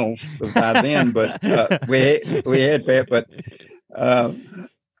longer handles by then, but we had that. But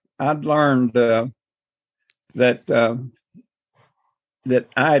I'd learned that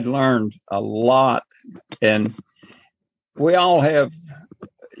I'd learned a lot, and we all have,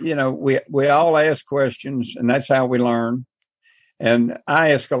 we all ask questions, and that's how we learn. And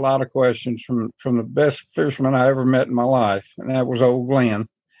I ask a lot of questions from the best fisherman I ever met in my life, and that was old Glenn.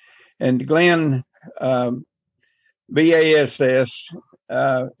 And Glenn, BASS, is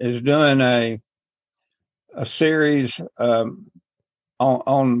doing a series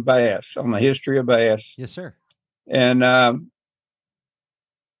on bass, on the history of bass. Yes, sir. And I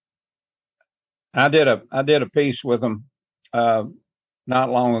did a piece with him not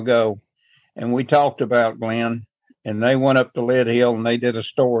long ago, and we talked about Glenn. And they went up to Lead Hill and they did a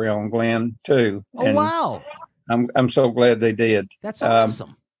story on Glenn too. Oh, and wow! I'm so glad they did. That's awesome.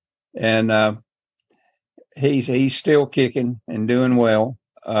 And he's still kicking and doing well.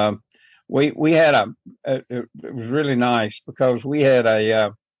 We had it was really nice because we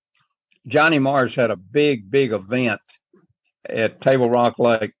had Johnny Mars had a big event at Table Rock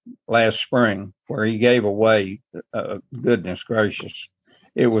Lake last spring where he gave away, goodness gracious,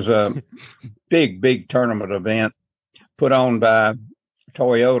 it was a big tournament event put on by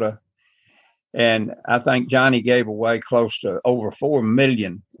Toyota. And I think Johnny gave away close to over $4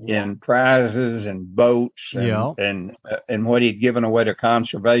 million in prizes and boats and what he'd given away to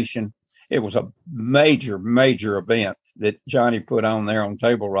conservation. It was a major event that Johnny put on there on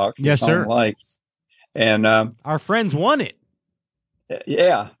Table Rock. Yes, sir. Lake. And our friends won it.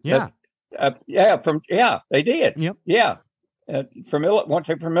 Yeah. They did. Yep. Yeah. From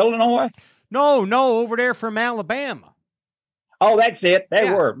Illinois? No, over there from Alabama. Oh, that's it.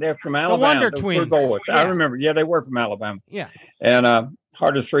 They're from Alabama. The Wonder Twins. Boys. Yeah. I remember. Yeah, they were from Alabama. Yeah. And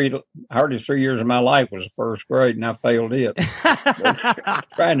hardest 3 years of my life was the first grade, and I failed it.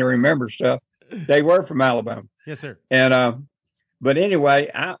 Trying to remember stuff. They were from Alabama. Yes, sir. And but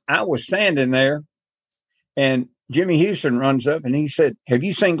anyway, I was standing there, and Jimmy Houston runs up and he said, "Have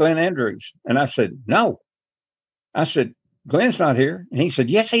you seen Glenn Andrews?" And I said, "No." I said, "Glenn's not here." And he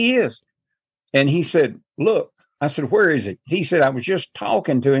said, "Yes, he is." And he said, "Look." I said, "Where is he?" He said, "I was just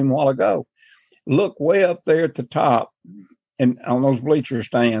talking to him a while ago. Look way up there at the top and on those bleacher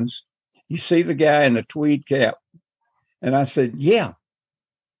stands. You see the guy in the tweed cap?" And I said, "Yeah."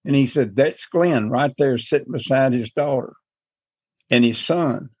 And he said, "That's Glenn right there sitting beside his daughter and his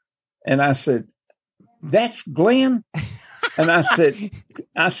son." And I said, "That's Glenn?" And I said,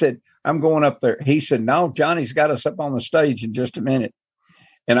 "I'm going up there." He said, "No, Johnny's got us up on the stage in just a minute."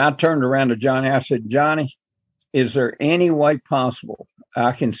 And I turned around to Johnny. I said, "Johnny, is there any way possible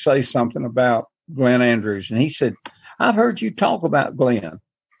I can say something about Glenn Andrews?" And he said, "I've heard you talk about Glenn."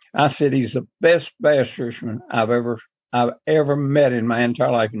 I said, "He's the best bass fisherman I've ever met in my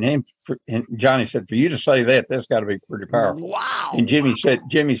entire life." And Johnny said, "For you to say that, that's got to be pretty powerful." Wow. And Jimmy said,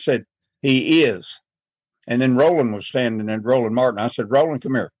 "He is." And then Roland was standing there, Roland Martin. I said, "Roland,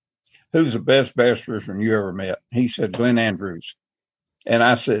 come here. Who's the best bass fisherman you ever met?" He said, "Glenn Andrews." And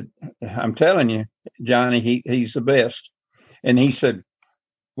I said, I'm telling you, Johnny, he's the best. And he said,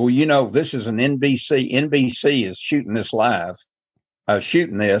 well, you know, this is an NBC. NBC is shooting this live,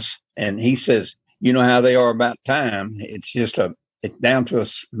 shooting this. And he says, you know how they are about time. It's just it's down to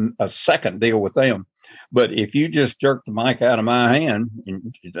a second deal with them. But if you just jerk the mic out of my hand,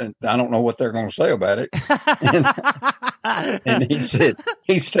 I don't know what they're going to say about it. And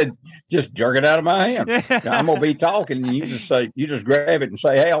he said, just jerk it out of my hand. I'm going to be talking, and you just grab it and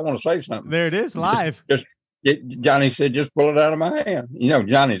say, hey, I want to say something. There it is, live. Johnny said, just pull it out of my hand. You know,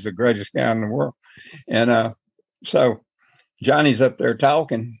 Johnny's the greatest guy in the world. And so Johnny's up there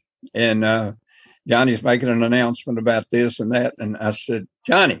talking, and Johnny's making an announcement about this and that. And I said,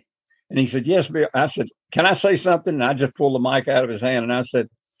 Johnny. And he said, yes, Bill. I said, can I say something? And I just pulled the mic out of his hand, and I said,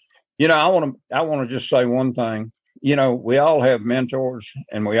 you know, I want to just say one thing. You know, we all have mentors,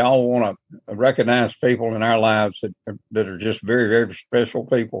 and we all want to recognize people in our lives that are just very, very special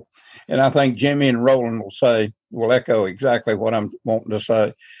people. And I think Jimmy and Roland will echo exactly what I'm wanting to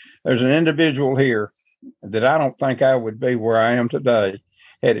say. There's an individual here that I don't think I would be where I am today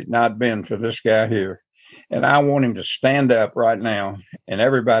had it not been for this guy here. And I want him to stand up right now and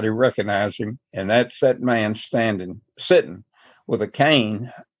everybody recognize him. And that's that man sitting with a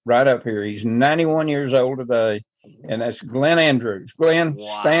cane right up here. He's 91 years old today. And that's Glenn Andrews. Glenn,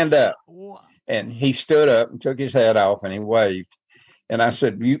 stand up. And he stood up and took his hat off and he waved. And I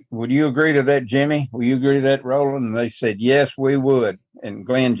said, would you agree to that, Jimmy? Will you agree to that, Roland? And they said, yes, we would. And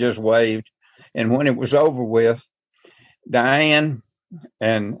Glenn just waved. And when it was over with, Diane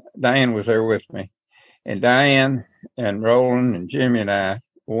was there with me. And Diane and Roland and Jimmy and I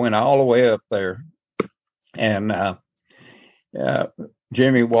went all the way up there. And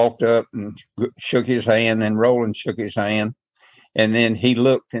Jimmy walked up and shook his hand, and Roland shook his hand. And then he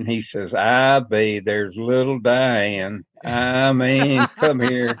looked and he says, there's little Diane. I mean, come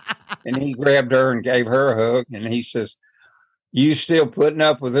here. And he grabbed her and gave her a hug. And he says, you still putting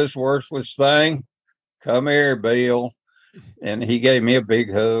up with this worthless thing? Come here, Bill. And he gave me a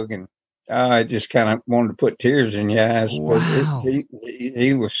big hug. And I just kind of wanted to put tears in your eyes. Wow. But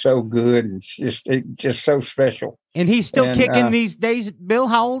he was so good and just so special. And he's still kicking these days. Bill,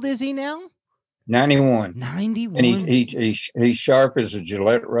 how old is he now? 91. 91. And he's sharp as a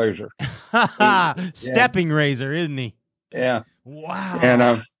Gillette razor. Stepping razor, isn't he? Yeah. Wow.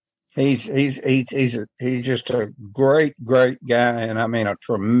 And he's just a great guy. And I mean,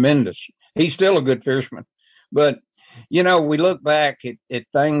 he's still a good fisherman. But you know, we look back at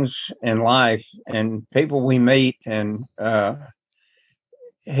things in life and people we meet, and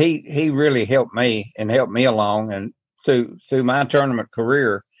he really helped me along and through my tournament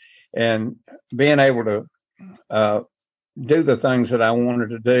career, and being able to do the things that I wanted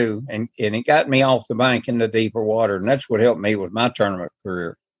to do, and it got me off the bank into deeper water, and that's what helped me with my tournament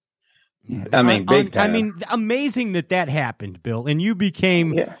career. I mean, big time. I mean, amazing that happened, Bill. And you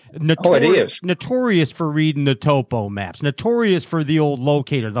became notorious for reading the topo maps, notorious for the old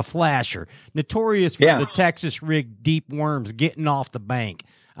locator, the flasher, notorious for the Texas rig deep worms getting off the bank.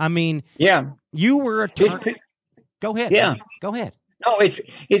 I mean, you were Go ahead. Yeah. Buddy. Go ahead. No,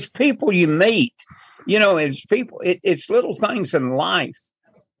 it's people you meet. You know, it's people. It's little things in life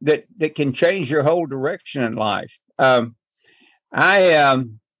that can change your whole direction in life.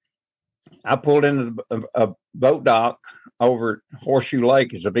 I pulled into a boat dock over at Horseshoe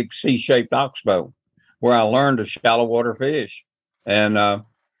Lake. It's a big C-shaped oxbow where I learned to shallow water fish. And there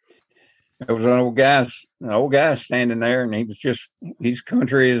was an old guy standing there, and he was his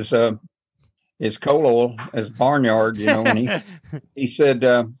country is coal oil as a barnyard, you know. And he said,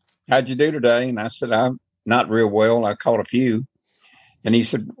 how'd you do today? And I said, I'm not real well. I caught a few. And he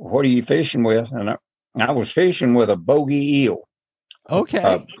said, what are you fishing with? And I was fishing with a bogey eel.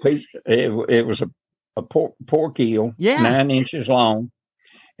 Okay. It was a pork eel, 9 inches long,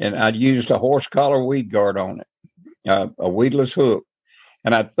 and I'd used a horse collar weed guard on it, a weedless hook,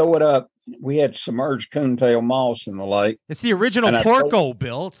 and I'd throw it up. We had submerged coontail moss in the lake. It's the original Porco,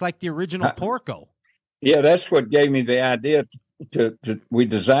 Bill. It's like the original Porco. Yeah, that's what gave me the idea to we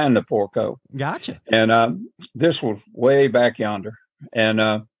designed the Porco. Gotcha. And this was way back yonder, and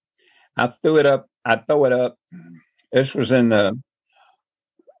I threw it up. I'd throw it up. This was in the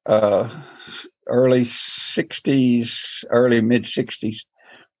early 60s, early mid 60s,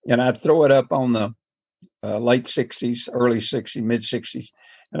 and I'd throw it up on the late 60s, early 60s, mid 60s,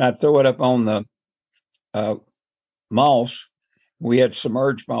 and I'd throw it up on the moss. We had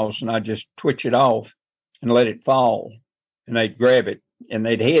submerged moss, and I'd just twitch it off and let it fall, and they'd grab it, and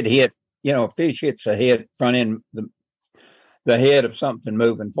they'd hit, you know, a fish hits a head, front end, the head of something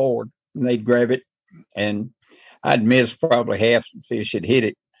moving forward, and they'd grab it, and I'd missed probably half the fish had hit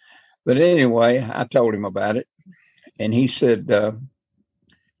it. But anyway, I told him about it. And he said, do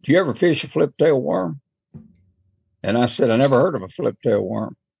you ever fish a flip-tail worm? And I said, I never heard of a flip-tail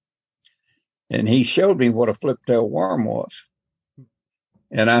worm. And he showed me what a flip-tail worm was.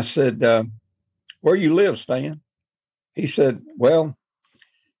 And I said, where you live, Stan? He said, well,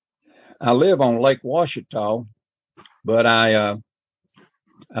 I live on Lake Ouachita, but I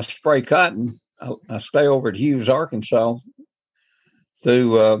spray cotton. I stay over at Hughes, Arkansas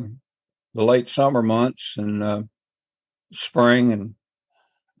through the late summer months and spring, and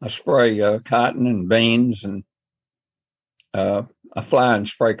I spray cotton and beans, and I fly and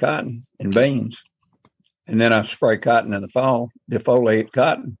spray cotton and beans. And then I spray cotton in the fall, defoliate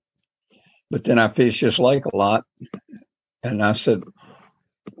cotton. But then I fish this lake a lot. And I said,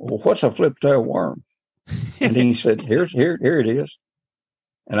 well, what's a flip-tail worm? And he said, here it is.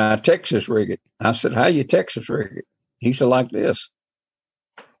 And I Texas rig it. I said, how you Texas rig it? He said, like this.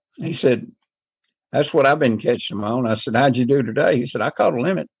 He said, that's what I've been catching them on. I said, how'd you do today? He said, I caught a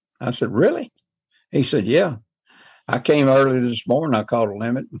limit. I said, really? He said, yeah. I came early this morning. I caught a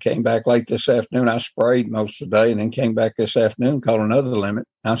limit and came back late this afternoon. I sprayed most of the day and then came back this afternoon, caught another limit.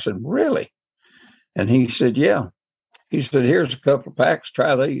 I said, really? And he said, yeah. He said, here's a couple of packs.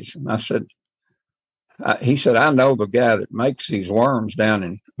 Try these. And I said, he said, I know the guy that makes these worms down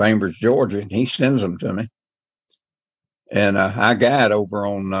in Bainbridge, Georgia, and he sends them to me. And I guide over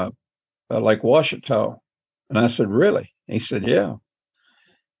on Lake Ouachita. And I said, really? He said, yeah.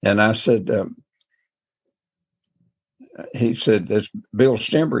 And I said, he said, that's Bill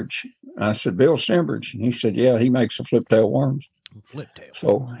Stembridge. I said, Bill Stembridge. And he said, yeah, he makes the flip-tail worms. Flip-tail.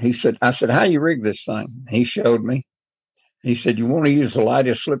 So he said, I said, how you rig this thing? He showed me. He said, you want to use the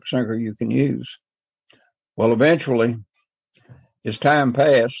lightest slip sinker you can use. Well, eventually, as time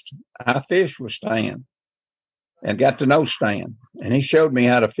passed, I fished with Stan and got to know Stan. And he showed me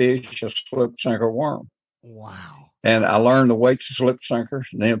how to fish a slip sinker worm. Wow. And I learned the weights of slip sinkers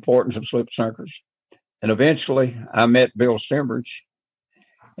and the importance of slip sinkers. And eventually, I met Bill Stembridge,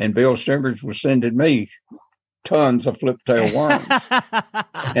 and Bill Stembridge was sending me tons of flip-tail worms.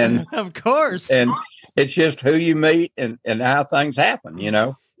 And of course. And it's just who you meet and how things happen,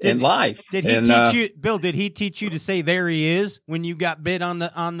 in life. Did he teach you, Bill, did he teach you to say there he is when you got bit on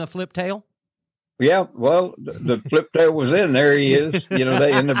the flip-tail? Yeah, well, the flip-tail was in. There he is, in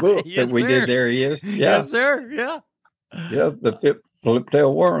the book Yes, that we sir. did. There he is. Yeah. Yes, sir. Yeah. Yeah, the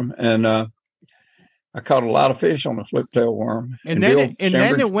flip-tail worm. And I caught a lot of fish on the flip-tail worm. And then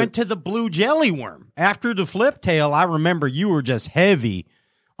it went to the blue jelly worm. After the flip-tail, I remember you were just heavy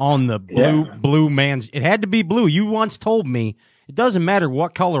on the blue man's. It had to be blue. You once told me it doesn't matter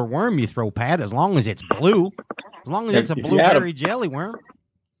what color worm you throw, Pat, as long as it's blue. As long as it's a blueberry jelly worm.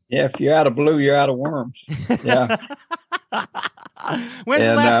 Yeah, if you're out of blue, you're out of worms. Yeah.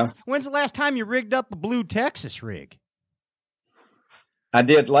 When's the last time you rigged up a blue Texas rig? I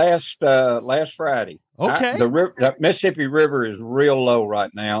did last Friday. Okay. The Mississippi River is real low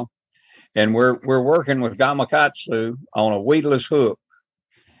right now, and we're working with Gamakatsu on a weedless hook,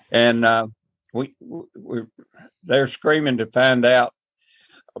 and they're screaming to find out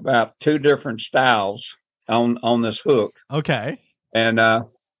about 2 different styles on this hook. Okay. And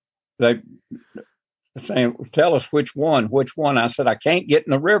they saying, tell us which one. I said, I can't get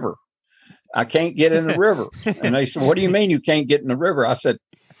in the river. I can't get in the river. And they said, what do you mean you can't get in the river? I said,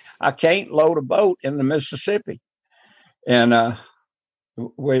 I can't load a boat in the Mississippi. And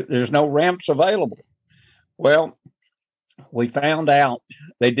there's no ramps available. Well, we found out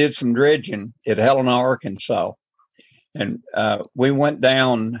they did some dredging at Helena, Arkansas. And we went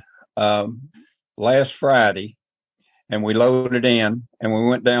down last Friday, and we loaded in, and we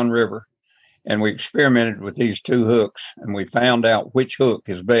went down river, and we experimented with these 2 hooks, and we found out which hook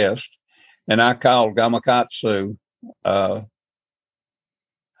is best. And I called Gamakatsu, I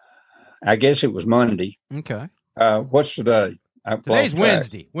guess it was Monday. Okay. What's today? Today's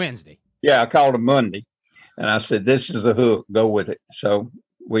Wednesday. Yeah, I called him Monday, and I said, this is the hook. Go with it. So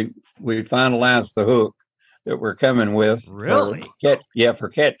we finalized the hook that we're coming with. Really? For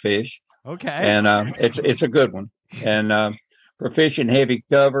catfish. Okay. And it's a good one. And proficient heavy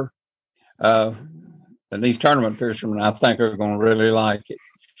cover. And these tournament fishermen, I think, are going to really like it.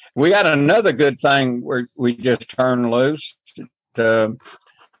 We got another good thing where we just turned loose. I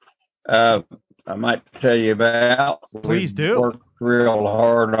might tell you about. Please do. Worked real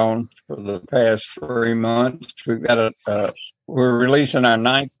hard on for the past 3 months. We've got we're releasing our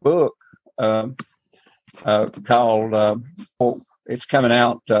 9th book called. It's coming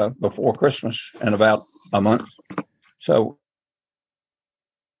out before Christmas in about a month. So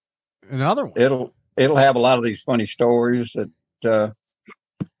another one. it'll have a lot of these funny stories that.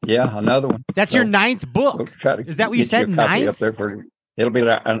 Yeah, another one. That's your 9th book. We'll try to Is that what get you said? a copy 9th? up there for it'll be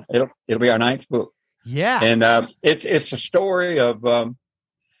our 9th book. Yeah. And it's a story of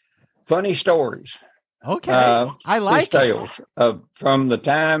funny stories. Okay. I like it. tales from the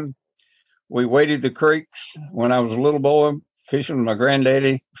time we waded the creeks when I was a little boy fishing with my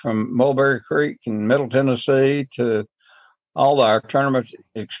granddaddy from Mulberry Creek in Middle Tennessee to all our tournament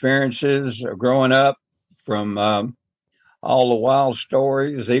experiences of growing up, from all the wild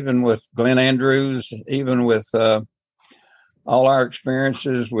stories, even with Glenn Andrews, even with all our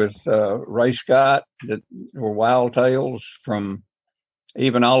experiences with Ray Scott that were wild tales, from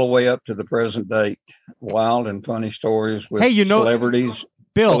even all the way up to the present date, wild and funny stories with celebrities,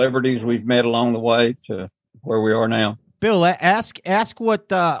 Bill, celebrities we've met along the way to where we are now. Bill, ask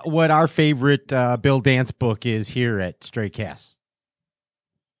what our favorite Bill Dance book is here at Stray Casts.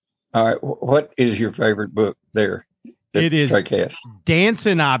 All right, what is your favorite book there? It is Stray Casts. Dance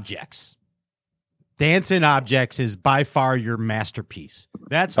and Objects. Dance and Objects is by far your masterpiece.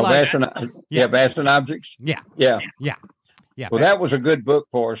 That's Bass and Objects. Yeah. Well, that was a good book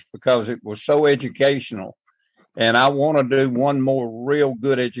for us because it was so educational, and I want to do one more real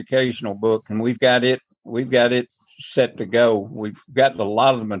good educational book, and we've got it set to go. We've got a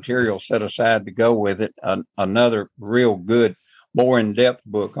lot of the material set aside to go with it. Another real good, more in-depth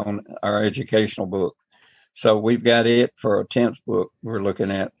book on our educational book. So we've got it for a 10th book we're looking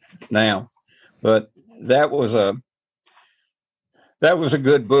at now. But that was a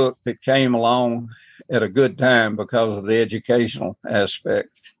good book that came along at a good time because of the educational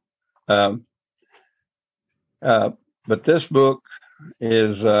aspect. But this book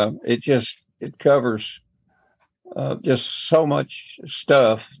is it covers just so much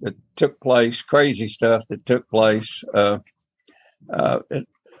stuff that took place, crazy stuff that took place at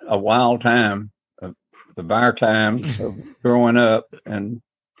a wild time of our times of growing up, and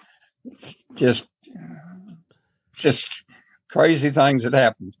just crazy things that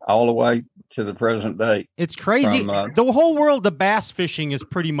happened all the way to the present day. It's crazy. The whole world of bass fishing is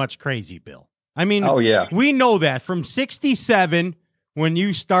pretty much crazy, Bill. I mean, we know that from 1967 when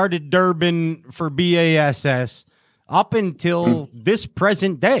you started Durbin for BASS up until this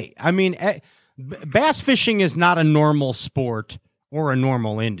present day. I mean, bass fishing is not a normal sport or a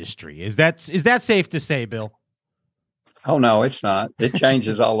normal industry. Is that safe to say, Bill? Oh, no, it's not. It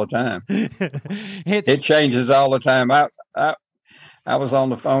changes all the time. It changes all the time. I was on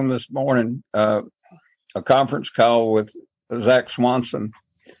the phone this morning, a conference call with Zach Swanson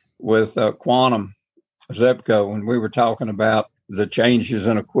with Quantum Zepco, and we were talking about the changes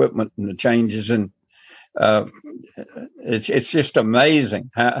in equipment and the changes in it's just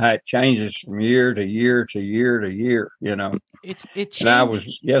amazing how it changes from year to year to year to year, you know. It changes. And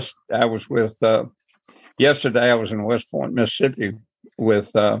I was with yesterday I was in West Point, Mississippi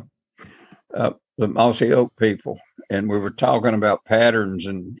with the Mossy Oak people, and we were talking about patterns,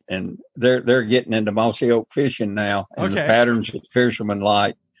 and they're getting into Mossy Oak fishing now, and the patterns that fishermen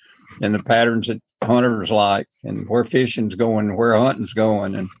like and the patterns that hunters like, and where fishing's going and where hunting's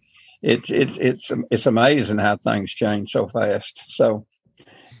going, and it's amazing how things change so fast. So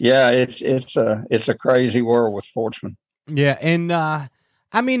yeah, it's a crazy world with sportsmen. Yeah, and I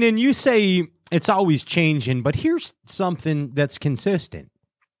mean, and you say it's always changing, but here's something that's consistent.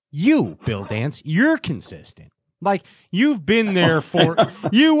 You, Bill Dance, you're consistent. Like, you've been there for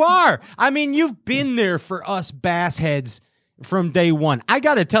you are. I mean, you've been there for us bass heads from day one. I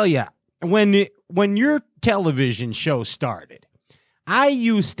got to tell you, when your television show started, I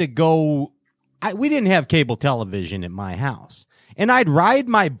used to go. We didn't have cable television at my house, and I'd ride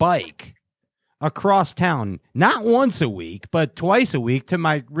my bike across town, not once a week, but twice a week, to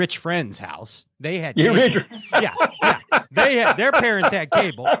my rich friend's house. They had cable. Yeah. Their parents had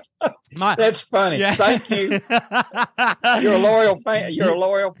cable. That's funny. Yeah. Thank you. You're a loyal fan. You're a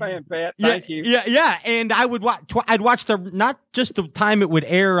loyal fan, Pat. Thank you. Yeah. And I would watch. I'd watch not just the time it would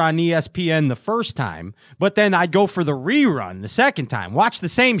air on ESPN the first time, but then I'd go for the rerun the second time. Watch the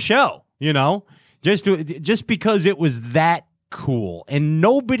same show. You know, just because it was that cool, and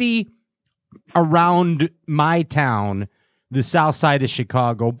nobody around my town, the south side of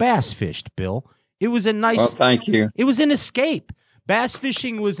Chicago, bass fished, Bill. It was a nice. Well, thank you. It was an escape. Bass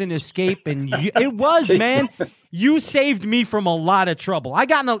fishing was an escape, and it was, man. You saved me from a lot of trouble.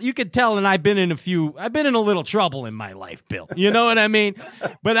 You could tell, and I've been in a little trouble in my life, Bill. You know what I mean?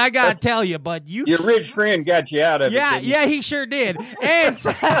 But I gotta tell you, your rich friend got you out of it. Yeah, he sure did. And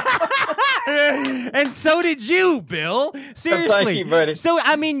And so did you, Bill. Seriously. Thank you, buddy. So,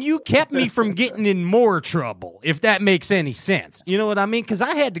 I mean, you kept me from getting in more trouble, if that makes any sense. You know what I mean? Because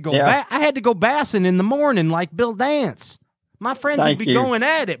I had to go I had to go bassing in the morning like Bill Dance. My friends would be going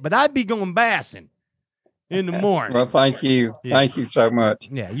at it, but I'd be going bassing in the morning. Well, thank you. Yeah. Thank you so much.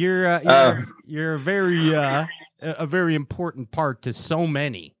 Yeah, you're a very important part to so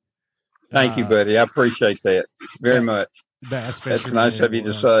many. Thank you, buddy. I appreciate that very much. That's nice of you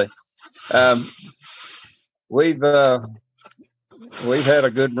to say. We've had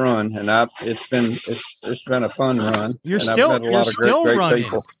a good run, and it's been a fun run. You're still running.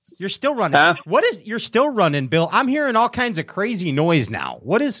 People. You're still running. Huh? You're still running, Bill? I'm hearing all kinds of crazy noise now.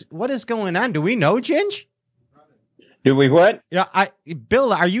 What is going on? Do we know, Ginge? Do we what? Yeah,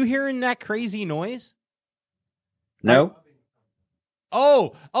 Bill, are you hearing that crazy noise? No.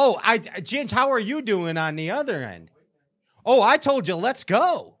 Ginge, how are you doing on the other end? Oh, I told you, let's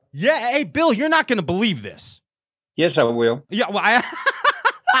go. Yeah, hey, Bill, you're not going to believe this. Yes, I will. Yeah, well,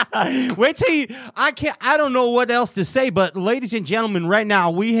 wait till you. I don't know what else to say, but ladies and gentlemen, right now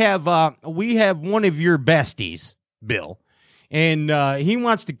we have one of your besties, Bill, and he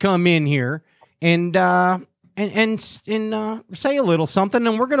wants to come in here and say a little something,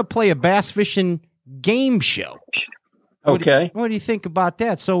 and we're going to play a bass fishing game show. Okay. What do you think about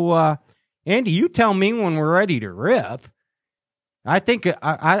that? So, Andy, you tell me when we're ready to rip. I think,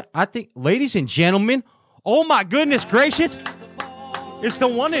 ladies and gentlemen, oh my goodness gracious, it's the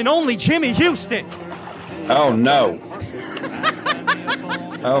one and only Jimmy Houston. Oh no!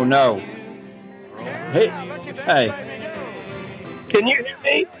 Oh no! Hey! Can you hear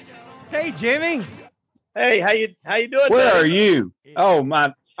me? Hey, Jimmy. Hey, how you doing? Where are you? Oh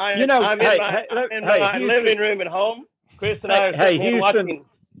my! I'm in my living room at home. Chris and I are sitting here watching.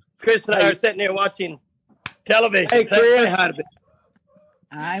 Chris and I are sitting here watching television. Hey, Chris.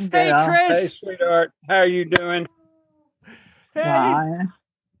 I'm good. Hey, Chris. Hey, sweetheart. How are you doing? Hey.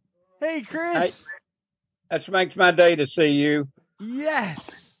 Hey, Chris. That makes my day to see you.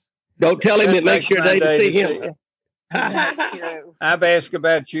 Yes. Don't tell him it makes your day to see him. I've asked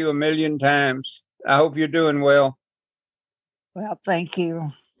about you a million times. I hope you're doing well. Well, thank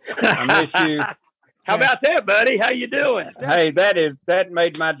you. I miss you. How about that, buddy? How you doing? Hey, that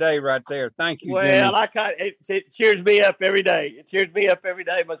made my day right there. Thank you, well, Jimmy. It cheers me up every day. It cheers me up every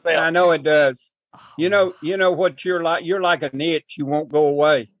day myself. I know it does. You know what you're like. You're like an itch. You won't go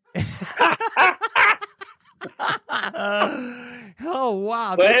away. Oh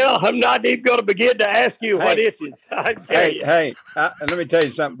wow! Well, I'm not even going to begin to ask you what itches. Hey, let me tell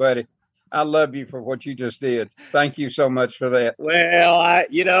you something, buddy. I love you for what you just did. Thank you so much for that. Well,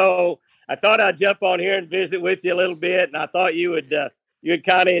 I thought I'd jump on here and visit with you a little bit, and I thought you'd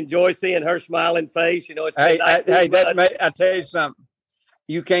kind of enjoy seeing her smiling face. You know, it's I tell you something.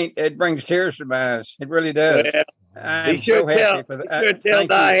 You can't. It brings tears to my eyes. It really does. Well, I'm so happy for that. Be sure to tell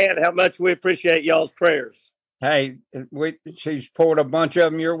Diane how much we appreciate y'all's prayers. Hey, she's poured a bunch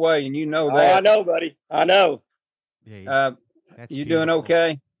of them your way, and you know that. Oh, I know, buddy. I know. You doing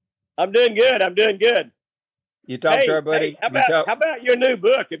okay? I'm doing good. You talked to her, buddy? How about your new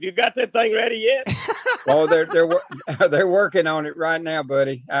book? Have you got that thing ready yet? Oh, they're working on it right now,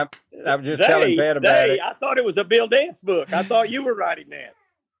 buddy. I was just telling Pat about it. I thought it was a Bill Dance book. I thought you were writing that.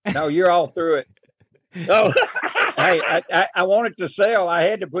 No, you're all through it. Oh, hey, I wanted to sell. I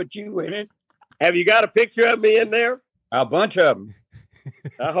had to put you in it. Have you got a picture of me in there? A bunch of them.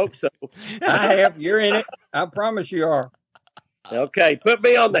 I hope so. I have. You're in it. I promise you are. Okay, put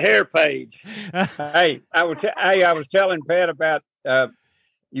me on the hair page. Hey, I was telling Pat about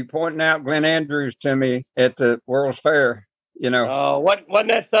you pointing out Glenn Andrews to me at the World's Fair. You know. Oh, wasn't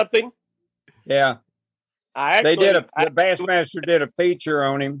that something? Yeah. The Bassmaster did a feature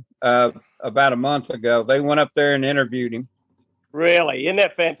on him about a month ago. They went up there and interviewed him. Really? Isn't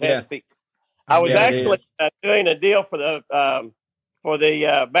that fantastic? Yeah. I was actually doing a deal for the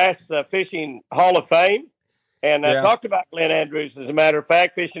Bass Fishing Hall of Fame. And I talked about Glenn Andrews, as a matter of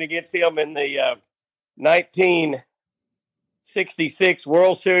fact, fishing against him in the 1966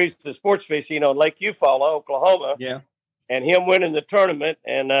 World Series of Sports Fishing on Lake Eufaula, Oklahoma. Yeah. And him winning the tournament,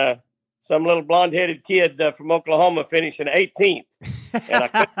 and some little blonde-headed kid from Oklahoma finishing 18th. And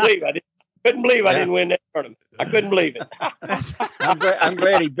I couldn't believe I didn't win that tournament. I couldn't believe it. I'm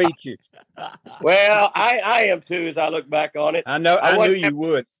glad he beat you. Well, I am too, as I look back on it. I knew you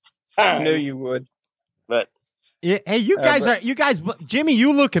would. I knew you would. But yeah, hey, you guys, Jimmy,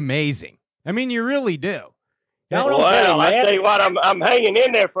 you look amazing. I mean, you really do. I tell you what, I'm hanging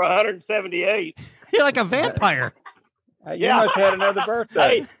in there for 178. You're like a vampire. You must have had another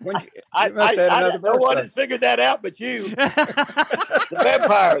birthday. I no one has figured that out but you.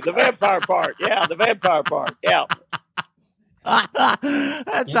 The vampire part. Yeah, the vampire part. Yeah.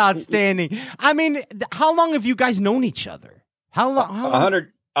 That's outstanding. I mean, how long have you guys known each other? How long?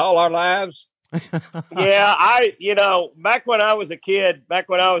 100, all our lives. Yeah, back when I was a kid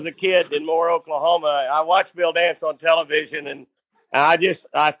in Moore, Oklahoma, I watched Bill Dance on television, and I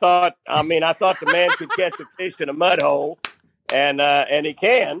thought the man could catch a fish in a mud hole, and he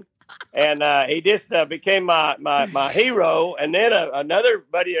can, and he just became my hero. And then another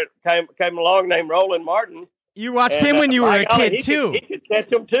buddy came along named Roland Martin. You watched him when you were a kid too. He could catch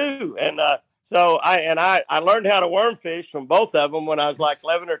them too, and so I learned how to worm fish from both of them when I was like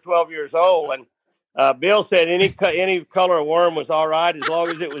 11 or 12 years old. And Bill said any color of worm was all right as long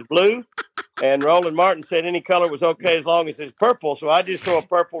as it was blue. And Roland Martin said any color was okay as long as it's purple. So I just throw a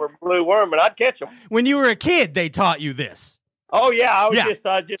purple or blue worm and I'd catch them. When you were a kid, they taught you this. Oh yeah, I was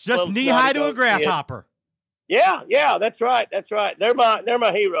just knee high to a grasshopper. Kid. Yeah, that's right. They're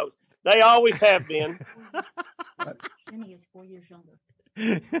my heroes. They always have been. Jimmy is 4 years younger.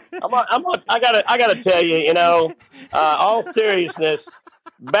 I gotta tell you, all seriousness,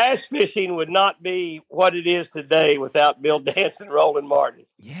 bass fishing would not be what it is today without Bill Dance and Roland Martin.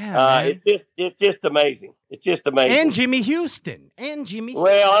 Yeah, it's just amazing. It's just amazing. And Jimmy Houston.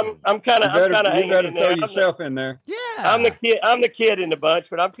 Well, I'm kind of hanging better in throw there. yourself in there. Yeah, I'm the kid in the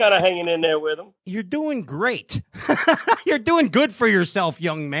bunch, but I'm kind of hanging in there with them. You're doing great. You're doing good for yourself,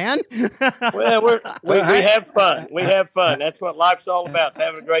 young man. Well, we have fun. We have fun. That's what life's all about. It's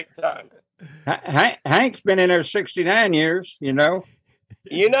having a great time. Hank's been in there 69 years. Hank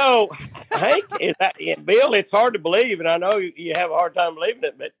Bill. It's hard to believe, and I know you have a hard time believing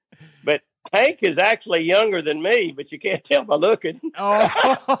it, but Hank is actually younger than me, but you can't tell by looking.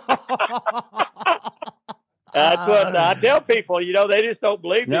 That's what I tell people. They just don't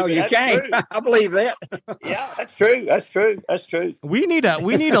believe me. No, you can't. True. I believe that. Yeah, that's true. That's true. We need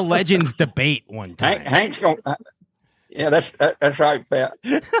a legends debate one time. Hank's going. Yeah, that's right, Pat.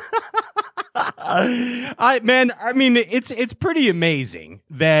 It's pretty amazing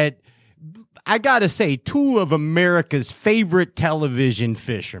that I gotta say, two of America's favorite television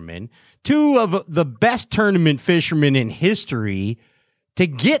fishermen, two of the best tournament fishermen in history, to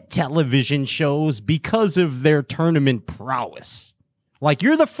get television shows because of their tournament prowess. Like,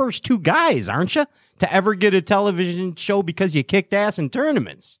 you're the first two guys, aren't you, to ever get a television show because you kicked ass in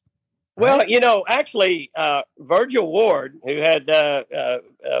tournaments? Well, actually, Virgil Ward, who had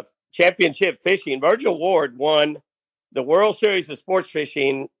championship fishing, Virgil Ward won the World Series of Sports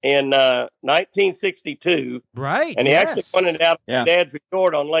Fishing in 1962. Right. And he actually won it out of Dad's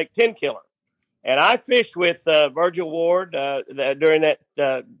Resort on Lake Tenkiller. And I fished with Virgil Ward during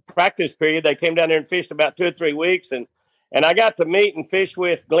that practice period. They came down there and fished about 2 or 3 weeks. And I got to meet and fish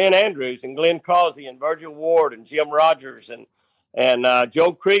with Glenn Andrews and Glenn Causey and Virgil Ward and Jim Rogers and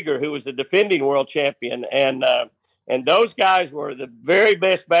Joe Krieger, who was the defending world champion. And those guys were the very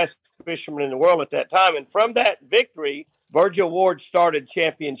best bass fishermen in the world at that time. And from that victory, Virgil Ward started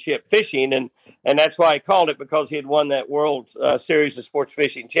championship fishing, and that's why he called it, because he had won that World Series of Sports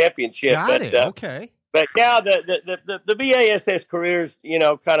Fishing Championship. Okay. But yeah, the BASS careers,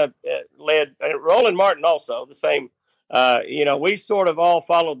 kind of led Roland Martin also the same. We sort of all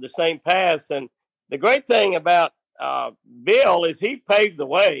followed the same paths, and the great thing about Bill is he paved the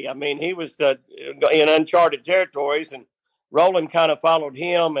way. I mean, he was in uncharted territories, and Roland kind of followed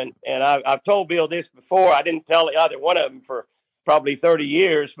him. And I've told Bill this before. I didn't tell either one of them for probably 30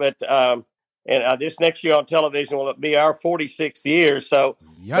 years, but this next year on television will be our 46th year. So,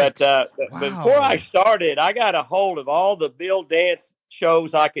 Yikes. But Wow. before I started, I got a hold of all the Bill Dance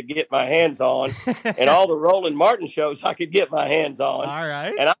shows I could get my hands on and all the Roland Martin shows I could get my hands on. All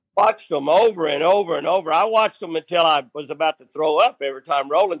right. And I watched them over and over and over. I watched them until I was about to throw up every time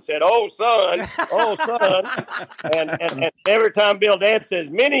Roland said, "Oh, son, oh, son." and every time Bill Dance says,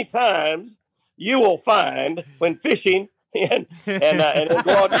 "Many times you will find when fishing," and go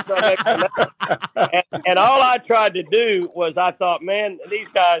on to some explanation. And all I tried to do was, I thought, man, these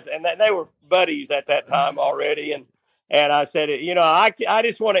guys, and they were buddies at that time already. And I said, I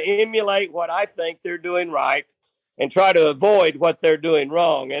just want to emulate what I think they're doing right and try to avoid what they're doing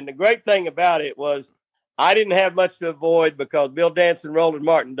wrong. And the great thing about it was I didn't have much to avoid, because Bill Dance and Roland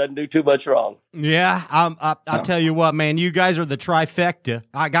Martin doesn't do too much wrong. Yeah, I'll tell you what, man, you guys are the trifecta.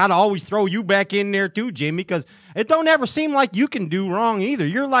 I got to always throw you back in there too, Jimmy, because it don't ever seem like you can do wrong either.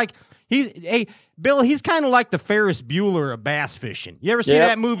 You're like, Bill, he's kind of like the Ferris Bueller of bass fishing. You ever see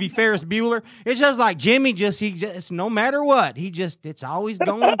that movie, Ferris Bueller? It's just like Jimmy, he just no matter what, it's always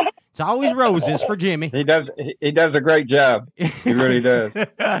going It's always roses for Jimmy. He does a great job. He really does.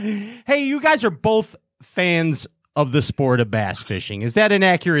 Hey, you guys are both fans of the sport of bass fishing. Is that an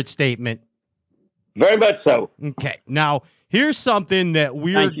accurate statement? Very much so. Okay. Now, here's something that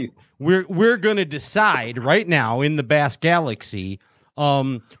we're going to decide right now in the Bass Galaxy.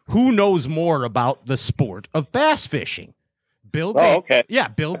 Who knows more about the sport of bass fishing? Bill. Okay. Yeah,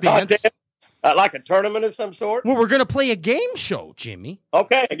 Bill Dance. Like a tournament of some sort? Well, we're going to play a game show, Jimmy.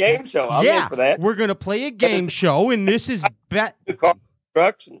 Okay, a game show. I'm in for that. We're going to play a game show, and this is new car,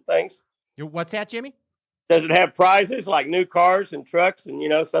 trucks and things. What's that, Jimmy? Does it have prizes like new cars and trucks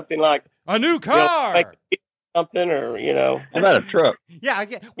and, something like a new car? Something or, How about a truck? Yeah.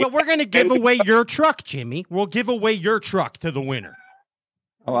 Well, we're going to give away your truck, Jimmy. We'll give away your truck to the winner.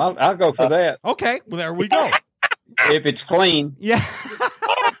 Oh, I'll go for that. Okay. Well, there we go. If it's clean. Yeah.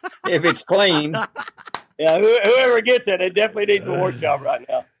 If it's clean. Yeah, whoever gets it, it definitely needs a horse job right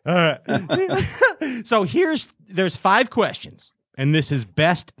now. All right. So there's 5 questions, and this is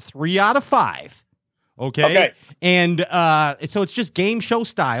best 3 out of 5. Okay. And so it's just game show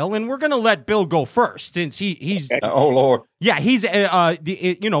style, and we're gonna let Bill go first since he's. Oh Lord. Yeah, he's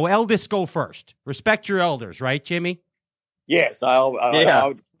eldest go first. Respect your elders, right, Jimmy? Yes, I'll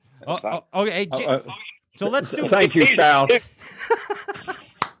okay. So let's do. Thank you, child.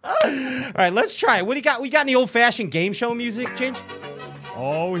 All right, let's try it. What do you got? We got any old-fashioned game show music, Ginge?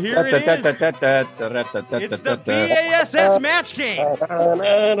 Oh, here it is. It's the BASS match game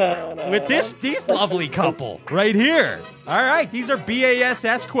with these lovely couple right here. All right, these are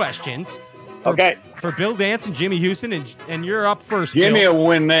BASS questions. For Bill Dance and Jimmy Houston, and you're up first. Jimmy will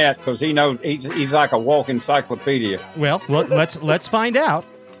win that because he knows he's like a walking encyclopedia. Well, let's find out.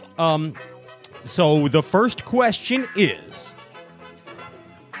 So the first question is,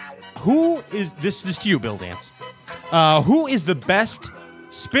 who is this? This to you, Bill Dance. Who is the best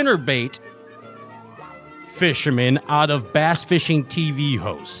spinnerbait fisherman out of bass fishing TV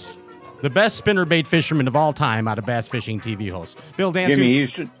hosts? The best spinnerbait fisherman of all time out of bass fishing TV hosts. Bill Dance. Jimmy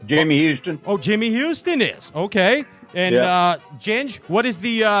Houston. Jimmy Houston. Oh, Jimmy Houston is. Okay. And Ginge, what does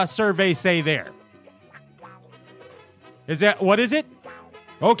the survey say there? What is it?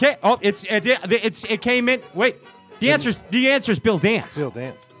 Okay. Oh, it came in. Wait. The answer's Bill Dance. Bill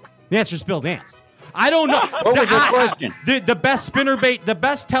Dance. The answer's Bill Dance. I don't know. What was the question? The best spinnerbait, the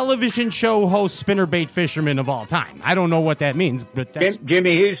best television show host spinnerbait fisherman of all time. I don't know what that means, but that's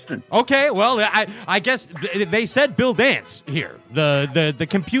Jimmy Houston. Okay, well, I guess they said Bill Dance here.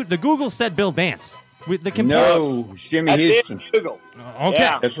 The Google said Bill Dance. With the computer. No, it's Jimmy Houston. Google. Okay,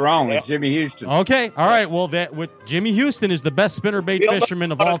 yeah. That's wrong. It's Jimmy Houston. Okay, all right. Well, Jimmy Houston is the best spinnerbait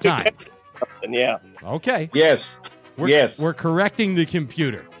fisherman of all time. Yeah. Okay. Yes. We're correcting the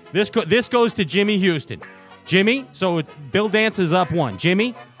computer. This goes to Jimmy Houston. Jimmy, so Bill Dance is up 1.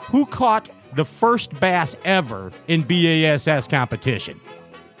 Jimmy, who caught the first bass ever in BASS competition?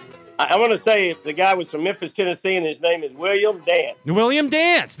 I want to say the guy was from Memphis, Tennessee, and his name is William Dance. William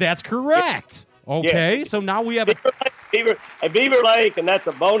Dance, that's correct. Okay, yes. So now we have Beaver Lake, and that's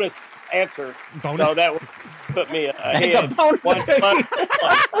a bonus answer. Bonus. So that would put me ahead. It's a bonus.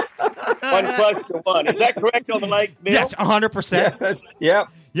 1+1. Is that correct on the lake, Bill? Yes, 100%. Yes. Yep.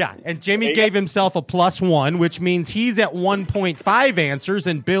 Yeah, and Jimmy gave himself a +1, which means he's at 1.5 answers,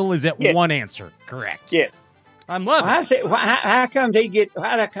 and Bill is at 1 answer. Correct. Yes. I'm loving it. How comes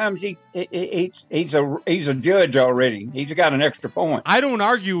he's a judge already? He's got an extra point. I don't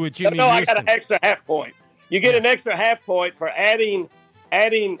argue with Jimmy. No, I got an extra half point. You get an extra half point for adding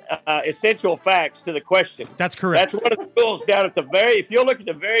essential facts to the question. That's correct. That's one of the rules down at if you'll look at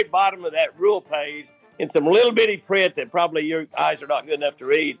the very bottom of that rule page in some little bitty print that probably your eyes are not good enough to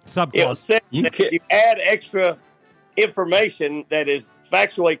read. It'll say that if you add extra information that is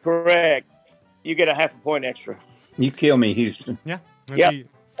factually correct, you get a half a point extra. You kill me, Houston. Yeah. Yeah. You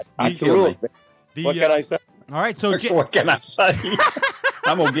kill me. What can I say? All right. So what can I say?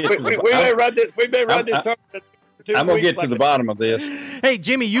 I'm gonna get. We may run this. We may run this tournament. I'm gonna get to the bottom of this. Hey,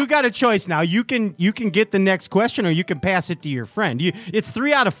 Jimmy, you got a choice now. You can get the next question, or you can pass it to your friend. It's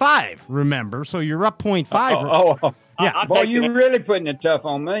 3 out of 5. Remember, so you're up 0.5. Yeah. Boy, you're really putting it tough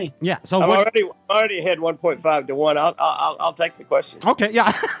on me. Yeah. So I'm already ahead 1.5 to 1. I'll take the question. Okay.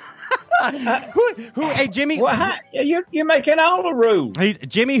 Yeah. Who? Hey, Jimmy. Well, you're making all the rules. Hey,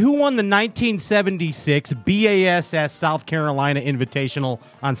 Jimmy, who won the 1976 BASS South Carolina Invitational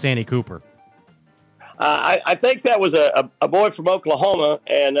on Santee Cooper? I think that was a boy from Oklahoma,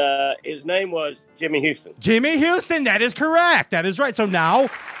 and his name was Jimmy Houston. Jimmy Houston, that is correct. That is right. So now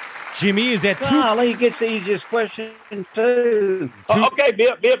Jimmy is at 2. He gets the easiest question too. Okay,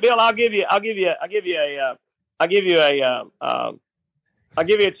 Bill, I'll give you a I'll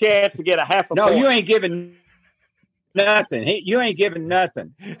give you a chance to get a half a No, point. you ain't giving nothing. You ain't giving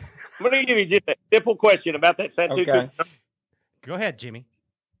nothing. I'm going to give you just a simple question about that Santuku. Okay. Go ahead, Jimmy.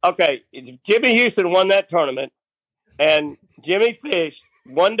 Okay, Jimmy Houston won that tournament, and Jimmy fished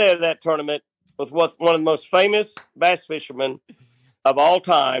one day of that tournament with one of the most famous bass fishermen of all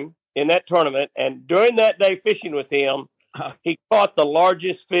time in that tournament. And during that day fishing with him, he caught the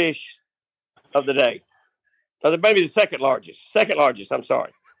largest fish of the day. Or maybe the second largest, I'm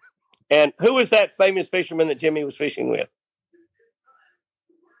sorry. And who was that famous fisherman that Jimmy was fishing with?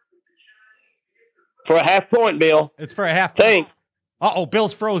 For a half point, Bill. It's for a half point. Uh-oh,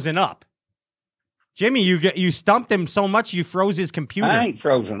 Bill's frozen up. Jimmy, you stumped him so much you froze his computer. I ain't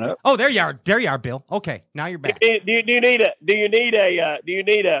frozen up. Oh, there you are. There you are, Bill. Okay, now you're back. Do you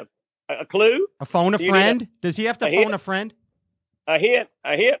need a clue? A phone a friend? Does he have to phone a friend? A hint.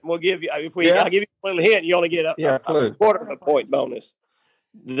 We'll give you I'll give you a little hint. You only get a quarter of a point bonus.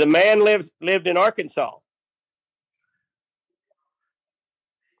 The man lived in Arkansas.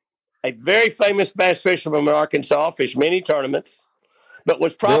 A very famous bass fisherman in Arkansas, fished many tournaments, but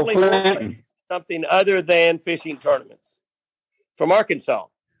was probably more something other than fishing tournaments. From Arkansas.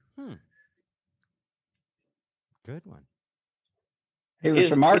 Good one. He was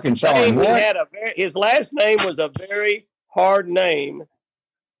from Arkansas. His last name was a very hard name.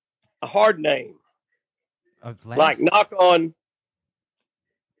 A hard name. Like knock on.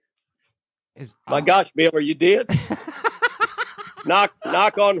 My gosh, Bill, are you dead? knock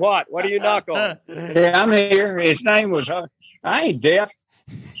on what? What do you knock on? Yeah, I'm here. His name was, I ain't deaf.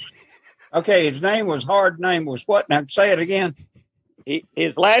 Okay, his name was what? Now say it again.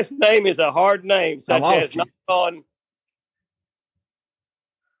 His last name is a hard name, such as knock on.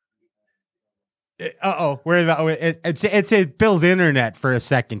 It's Bill's internet for a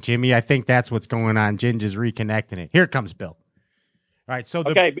second, Jimmy. I think that's what's going on. Ginger's reconnecting it. Here comes Bill. All right, so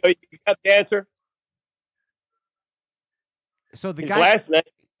Bill, you got the answer. So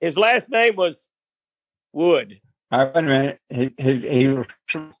his last name was Wood. All right, wait a minute.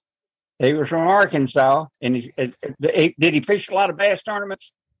 He was from Arkansas, and did he fish a lot of bass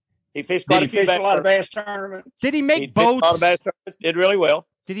tournaments? He fished a lot of bass tournaments. Did he make boats? A lot of bass tournaments. Did really well.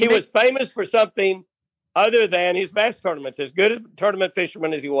 He was famous for something other than his bass tournaments. As good a tournament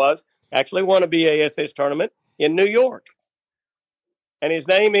fisherman as he was, actually won a BASS tournament in New York. And his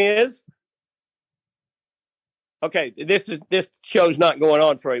name is. Okay, this show's not going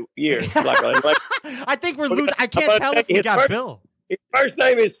on for a year. I think we're losing. I can't tell if we got Bill. His first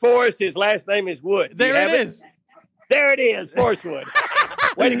name is Forrest. His last name is Wood. There it is. There it is, Forrest Wood.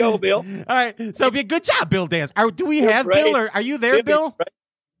 Way to go, Bill. All right, so good job, Bill Dance. Do we have Bill, or are you there, Bill?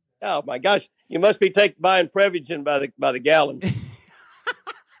 Oh my gosh, you must be buying Prevagen by the gallon.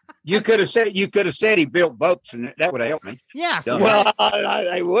 You could have said he built boats, and that would have helped me. Yeah. Well,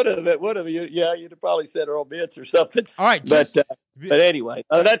 I would have. It would have. You'd have probably said Earl Bits or something. All right. But anyway,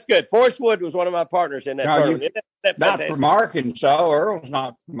 that's good. Forrest Wood was one of my partners in that tournament. Isn't that not from Arkansas. Earl's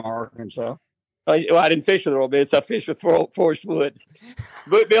not from Arkansas. Well, I didn't fish with Earl Bits. I fished with Forrest Wood.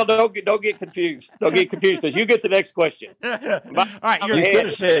 But Bill, don't get confused. Don't get confused because you get the next question. All right. You could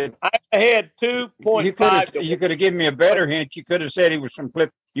have said. I had 2.5. You could have given me a better hint. You could have said he was from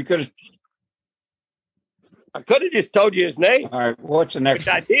Flip. You could have. I could have just told you his name. All right. What's the next? Which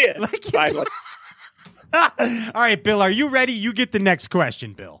I did. All right, Bill. Are you ready? You get the next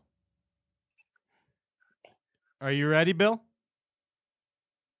question, Bill. Are you ready, Bill?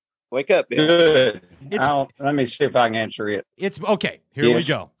 Wake up, Bill. Good. Let me see if I can answer it. It's okay. Here we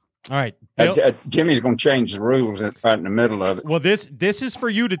go. All right. Bill. Jimmy's going to change the rules right in the middle of it. Well, this is for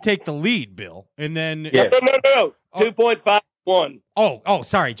you to take the lead, Bill, and then no. 2.51. Oh,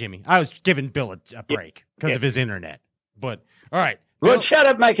 sorry, Jimmy. I was giving Bill a break because of his internet. But all right. Well, shut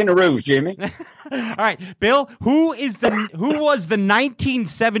up making the rules, Jimmy. All right, Bill. Who was the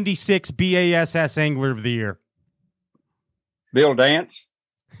 1976 BASS Angler of the Year? Bill Dance.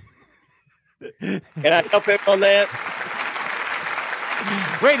 Can I help him on that?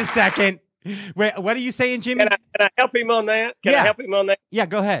 Wait a second. Wait, what are you saying, Jimmy? Can I help him on that? Can I help him on that? Yeah,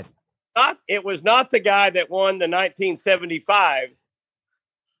 go ahead. It was not the guy that won the 1975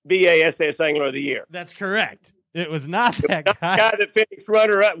 BASS Angler of the Year. That's correct. It was not that guy. The guy that finished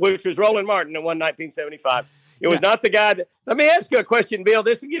runner-up, which was Roland Martin, that won 1975. It was not the guy that. Let me ask you a question, Bill.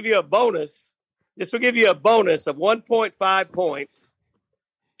 This will give you a bonus. This will give you a bonus of 1.5 points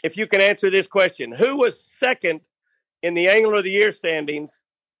if you can answer this question. Who was second in the Angler of the Year standings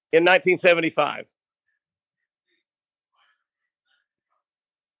in 1975?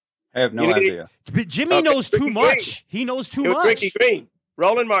 I have no idea. Jimmy knows too much. He knows too much. Ricky Green.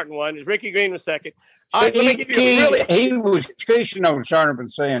 Roland Martin won. Ricky Green was second. All right, let me give you a really. He was fishing on Sarnapan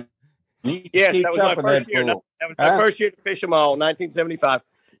Sand. Yes, that was my first year. That was my first year to fish them all, 1975.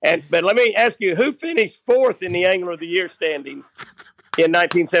 But let me ask you, who finished fourth in the Angler of the Year standings in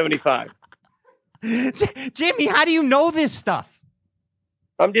 1975? Jimmy, how do you know this stuff?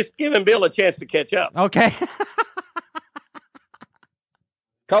 I'm just giving Bill a chance to catch up. Okay.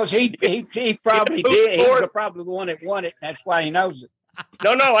 Because he probably did. He was probably the one that won it. That's why he knows it.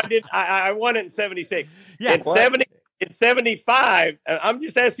 No, I did. I won it in 76. Yeah, in 75. I'm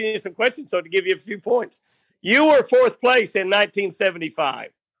just asking you some questions so to give you a few points. You were fourth place in 1975.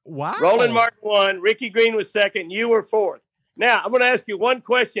 Wow. Roland Martin won. Ricky Green was second. You were fourth. Now, I'm going to ask you one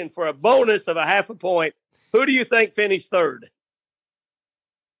question for a bonus of a half a point. Who do you think finished third?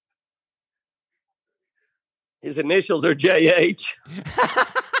 His initials are JH.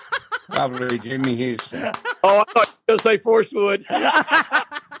 Probably Jimmy Houston. Oh, I thought you were going to say Forcewood.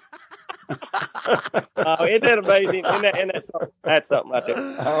 Isn't that amazing? That's something right there.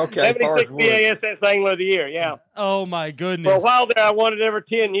 Okay. 76 BASS Angler of the Year, yeah. Oh, my goodness. For a while there, I won it every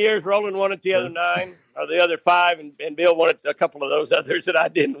 10 years. Roland won it the other 9, or the other 5, and Bill won it a couple of those others that I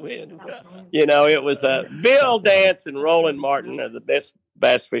didn't win. You know, it was Bill Dance and Roland Martin are the best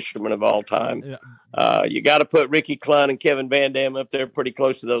bass fishermen of all time. You got to put Ricky Clunn and Kevin Van Dam up there pretty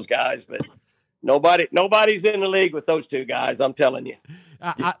close to those guys, but nobody's in the league with those two guys, I'm telling you.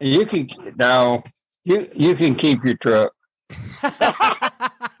 You can keep your truck.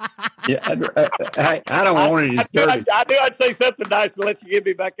 Yeah, I don't want it as dirty. I knew I'd say something nice to let you give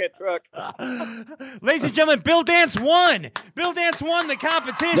me back that truck. Ladies and gentlemen, Bill Dance won. Bill Dance won the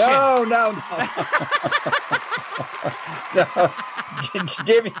competition. No. No,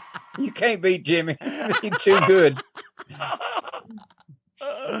 Jimmy, you can't beat Jimmy. He's too good.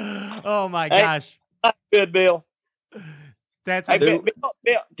 Oh my gosh. Good, Bill. That's Bill,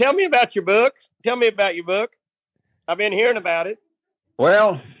 tell me about your book. I've been hearing about it.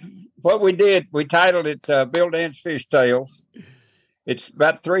 Well, what we did, we titled it Bill Dance Fish Tales. It's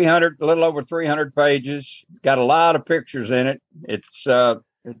about a little over 300 pages. Got a lot of pictures in it. It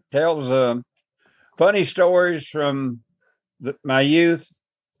tells funny stories from my youth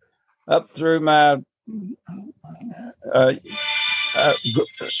up through my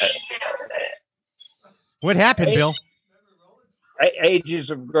what happened, Bill?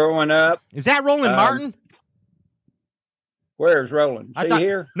 Ages of growing up. Is that Roland Martin? Where's Roland?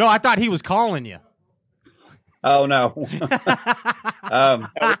 Here? No, I thought he was calling you. Oh no.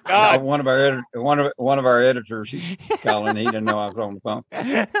 One of our editors, he's calling. He didn't know I was on the phone.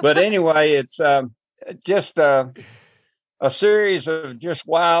 But anyway, it's just a series of just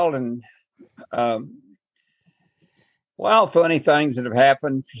wild funny things that have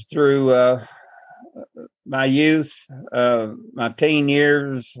happened through my youth, my teen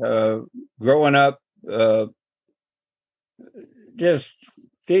years, growing up, just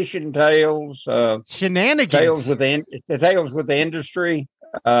fishing tales, shenanigans, tales with the industry,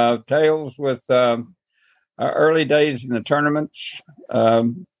 tales with early days in the tournaments,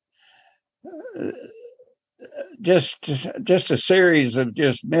 just a series of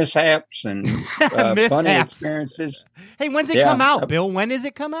just mishaps and funny experiences. Hey, when's it come out, Bill? When does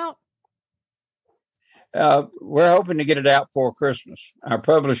it come out? We're hoping to get it out before Christmas. Our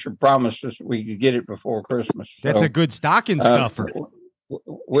publisher promised us we could get it before Christmas. That's a good stocking stuffer.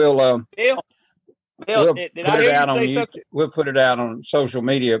 We'll Bill, put it out on YouTube. We'll put it out on social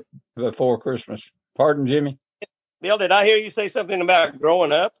media before Christmas. Pardon, Jimmy? Bill, did I hear you say something about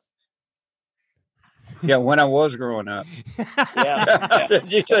growing up? Yeah, when I was growing up. Yeah.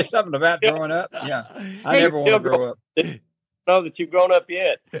 Did you say something about growing up? Yeah. I never want to grow up. Know that you've grown up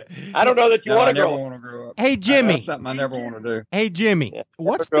yet. I don't know that you want to grow up. Hey, Jimmy. That's something I never want to do. Hey, Jimmy. Yeah,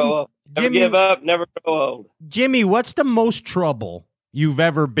 never give up, never grow old. Jimmy, what's the most trouble you've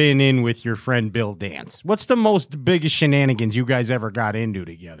ever been in with your friend Bill Dance? What's the biggest shenanigans you guys ever got into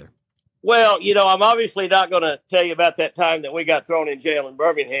together? Well, I'm obviously not going to tell you about that time that we got thrown in jail in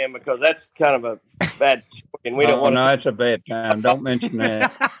Birmingham because that's kind of a bad and we don't want to. No, it's a bad time. Don't mention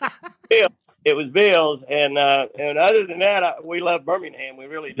that. It was Bill's, and other than that, we love Birmingham. We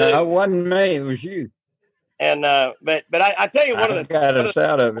really do. No, it wasn't me. It was you. And but I tell you, one of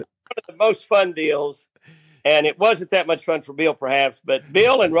the most fun deals, and it wasn't that much fun for Bill, perhaps, but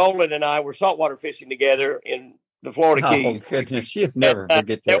Bill and Roland and I were saltwater fishing together in the Florida Keys. Oh goodness, you'd never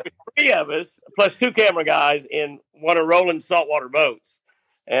forget that. There were 3 of us plus 2 camera guys in one of Roland's saltwater boats.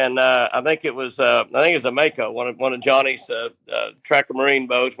 And I think it was a Mako, one of Johnny's Tracker Marine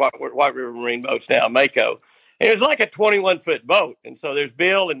boats, White River Marine boats now, Mako. And it was like a 21-foot boat. And so there's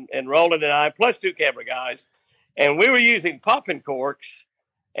Bill and Roland and I, plus 2 camera guys. And we were using popping corks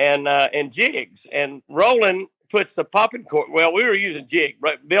and jigs. And Roland puts the popping cork. Well, we were using jig.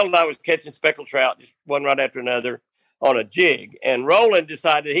 Right? Bill and I was catching speckled trout, just one right after another on a jig. And Roland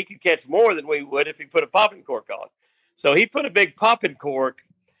decided he could catch more than we would if he put a popping cork on. So he put a big popping cork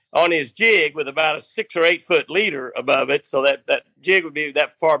on his jig with about a 6 or 8 foot leader above it. So that jig would be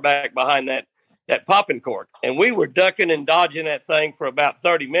that far back behind that popping cork. And we were ducking and dodging that thing for about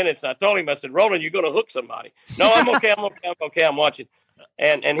 30 minutes. I told him, I said, Roland, you're going to hook somebody. No, I'm okay. I'm okay. I'm watching.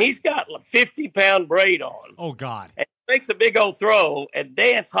 And he's got a 50-pound braid on. Oh, God. And he makes a big old throw, and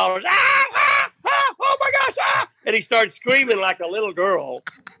Dance hollers, ah, ah, ah, oh, my gosh, ah. And he starts screaming like a little girl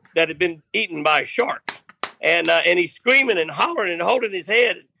that had been eaten by a shark. And he's screaming and hollering and holding his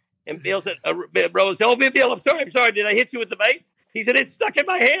head. And Bill said, Roland said, oh, Bill, I'm sorry. Did I hit you with the bait? He said, it's stuck in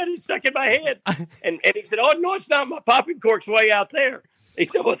my head. And he said, oh, no, it's not. My popping cork's way out there. He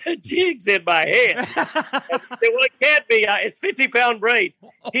said, well, the jig's in my head. And he said, well, it can't be. It's 50-pound braid.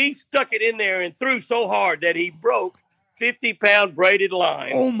 He stuck it in there and threw so hard that he broke 50-pound braided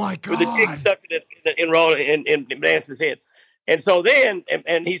line. Oh, my God. With the jig stuck in Dance's head. And so then,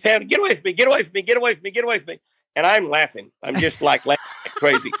 and he's having, get away from me. And I'm laughing. I'm just like laughing like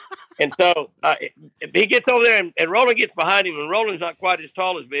crazy. And so he gets over there, and Roland gets behind him, and Roland's not quite as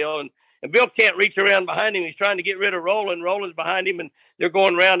tall as Bill, and Bill can't reach around behind him. He's trying to get rid of Roland. Roland's behind him, and they're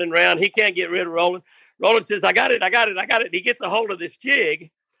going round and round. He can't get rid of Roland. Roland says, I got it. He gets a hold of this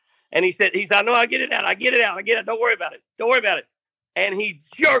jig, and he said, no, I get it out. Don't worry about it. And he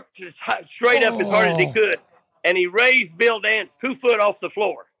jerked straight up as hard as he could, and he raised Bill Dance 2 foot off the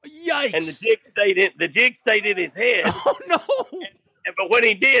floor. Yikes! And the jig stayed in his head. Oh no! But when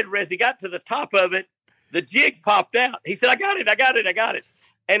he did, as he got to the top of it, the jig popped out. He said, I got it.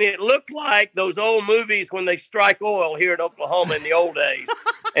 And it looked like those old movies when they strike oil here in Oklahoma in the old days.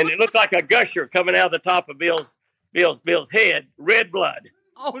 And it looked like a gusher coming out of the top of Bill's head. Red blood.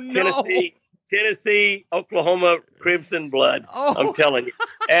 Oh, no. Tennessee, Oklahoma crimson blood. Oh. I'm telling you.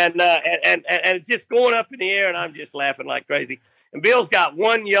 And it's just going up in the air, and I'm just laughing like crazy. And Bill's got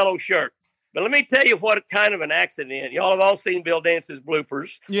one yellow shirt. But let me tell you what kind of an accident. Y'all have all seen Bill Dance's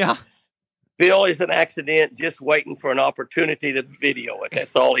bloopers. Yeah. Bill is an accident just waiting for an opportunity to video it.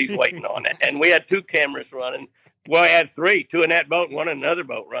 That's all he's waiting on. And we had 2 cameras running. Well, I had 3, 2 in that boat and 1 in another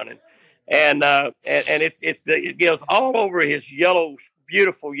boat running. And it goes all over his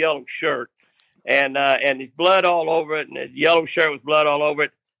beautiful yellow shirt. And his blood all over it, and his yellow shirt with blood all over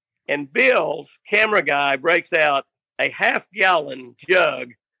it. And Bill's camera guy breaks out a half-gallon jug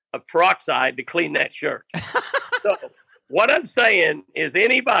of peroxide to clean that shirt. So what I'm saying is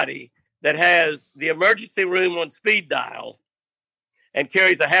anybody that has the emergency room on speed dial and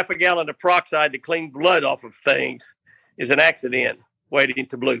carries a half a gallon of peroxide to clean blood off of things is an accident waiting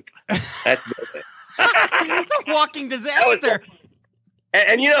to bloop. That's it's a walking disaster.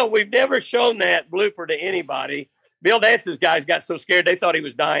 And we've never shown that blooper to anybody. Bill Dance's guys got so scared they thought he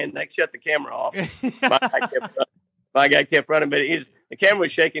was dying. They shut the camera off. My guy kept running, but the camera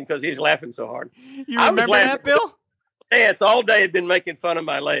was shaking because he was laughing so hard. You remember that, Bill? Dance all day had been making fun of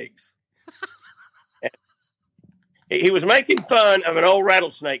my legs. He was making fun of an old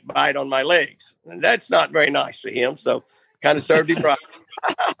rattlesnake bite on my legs. And that's not very nice for him, so kind of served him right.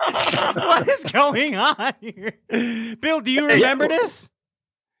 What is going on here? Bill, do you remember this?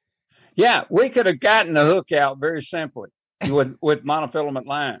 Yeah, we could have gotten the hook out very simply with monofilament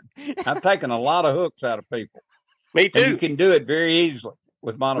line. I've taken a lot of hooks out of people. Me too. And you can do it very easily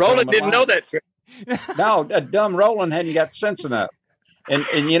with monofilament line. Roland didn't know that trick. No, dumb Roland hadn't got sense enough. And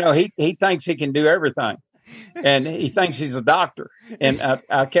he thinks he can do everything. And he thinks he's a doctor. And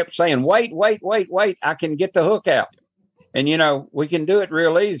I kept saying, wait, I can get the hook out. And, we can do it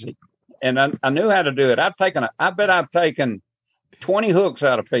real easy. And I knew how to do it. I bet I've taken 20 hooks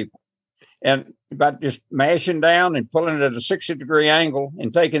out of people. And about just mashing down and pulling it at a 60-degree angle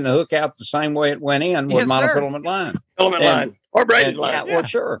and taking the hook out the same way it went in with monofilament line. Filament line or braided line. Yeah, well,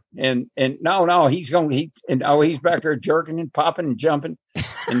 sure. And no, he's back there jerking and popping and jumping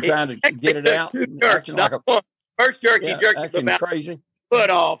and trying to get it out. Jerks, first jerk, he jerked about crazy. Foot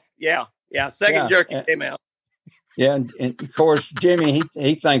off. Yeah. Second jerk, he came out. Yeah, and of course, Jimmy,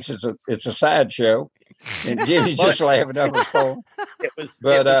 he thinks it's a sideshow, and Jimmy's just laughing up his phone. It was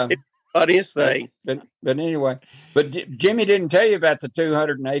funniest thing. But anyway, Jimmy didn't tell you about the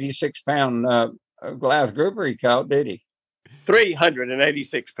 286-pound glass grouper he caught, did he?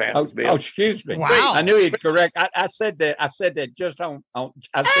 386 pounds, Bill. Oh, excuse me. Wow. I knew he'd correct. I said that just on I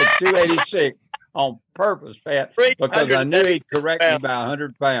said 286 on purpose, Pat, because I knew he'd correct me by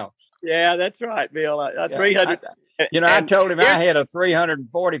 100 pounds. Yeah, that's right, Bill. 300. I told him I had a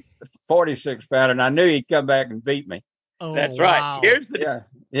 346 pounder, and I knew he'd come back and beat me. Oh, that's right. Here's the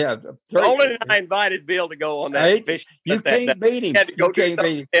Yeah. Olin and I invited Bill to go on that fishing. You can't beat him. He had to go You do can't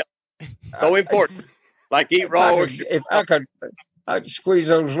beat him. So important. Like eat raw. If I could squeeze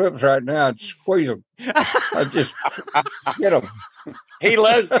those lips right now, I'd squeeze them. I'd just get them. He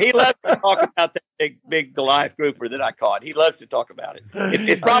loves to talk about that big Goliath grouper that I caught. He loves to talk about it.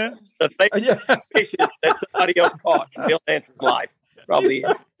 It's probably the favorite fish that somebody else caught in Bill Dance's life. Probably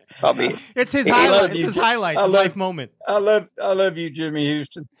is. It's his highlight. It's his highlights. His life moment. I love you, Jimmy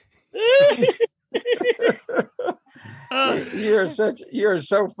Houston. You're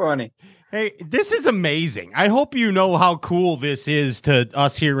so funny. Hey, this is amazing. I hope you know how cool this is to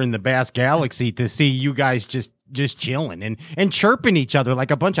us here in the Bass Galaxy to see you guys just chilling and chirping each other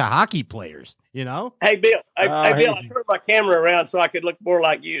like a bunch of hockey players, you know? Hey, Bill. Bill, I turned my camera around so I could look more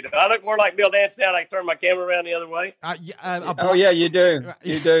like you. If I look more like Bill Dance now, I turn my camera around the other way. Yeah, you do.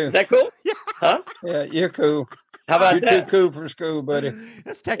 You do. Is that cool? Yeah. Huh? Yeah, you're cool. How about you're that? You're too cool for school, buddy.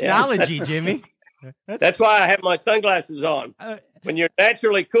 That's technology, Jimmy. That's why I have my sunglasses on. When you're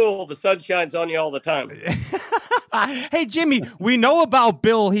naturally cool, the sun shines on you all the time. Hey, Jimmy, we know about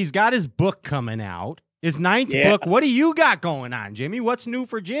Bill. He's got his book coming out. His 9th book. What do you got going on, Jimmy? What's new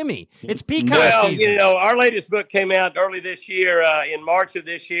for Jimmy? It's peacock season. Well, our latest book came out early this year, in March of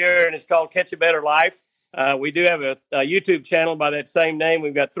this year, and it's called Catch a Better Life. We do have a YouTube channel by that same name.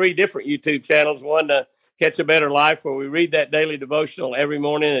 We've got 3 different YouTube channels. One, Catch a Better Life, where we read that daily devotional every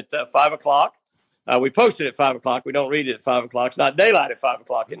morning at 5 o'clock. We post it at 5 o'clock. We don't read it at 5 o'clock. It's not daylight at 5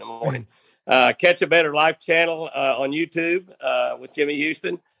 o'clock in the morning. Catch a Better Life channel on YouTube with Jimmy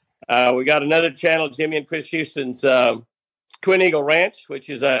Houston. We got another channel, Jimmy and Chris Houston's Twin Eagle Ranch, which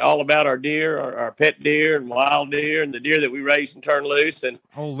is all about our deer, our pet deer and wild deer and the deer that we raise and turn loose. And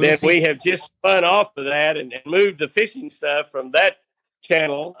then we have just spun off of that and moved the fishing stuff from that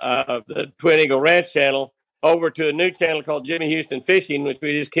channel, the Twin Eagle Ranch channel, over to a new channel called Jimmy Houston Fishing, which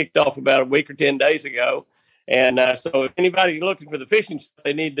we just kicked off about a week or 10 days ago. And so if anybody's looking for the fishing stuff,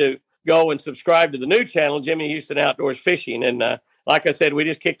 they need to go and subscribe to the new channel, Jimmy Houston Outdoors Fishing. And like I said, we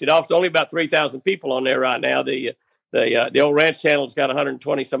just kicked it off. It's only about 3,000 people on there right now. The old ranch channel's got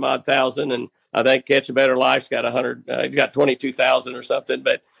 120 some odd thousand, and I think Catch a Better Life's got 100. It's got 22,000 or something.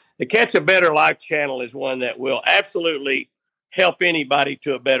 But the Catch a Better Life channel is one that will absolutely help anybody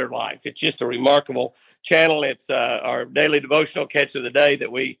to a better life. It's just a remarkable channel. It's our daily devotional Catch of the Day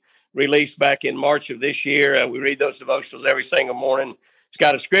that we released back in March of this year. We read those devotionals every single morning. It's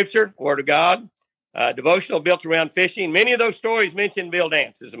got a scripture, Word of God, devotional built around fishing. Many of those stories mention Bill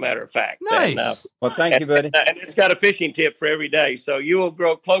Dance, as a matter of fact. Nice. And, well, thank you, buddy. And it's got a fishing tip for every day. So you will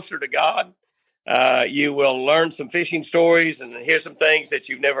grow closer to God. You will learn some fishing stories and hear some things that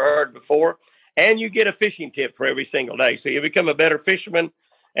you've never heard before. And you get a fishing tip for every single day. So you become a better fisherman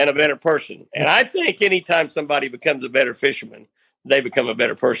and a better person. And I think anytime somebody becomes a better fisherman, they become a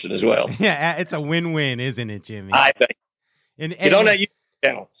better person as well. Yeah, it's a win-win, isn't it, Jimmy? I think. And get on that YouTube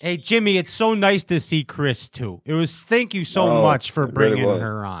channel. Hey, Jimmy, it's so nice to see Chris, too. Thank you so much for bringing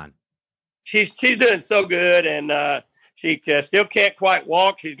her on. She's doing so good, and she still can't quite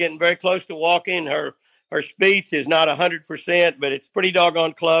walk. She's getting very close to walking. Her speech is not 100%, but it's pretty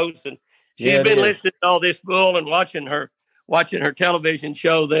doggone close. And she's been listening to all this bull and watching her television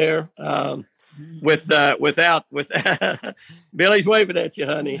show there. With Billy's waving at you,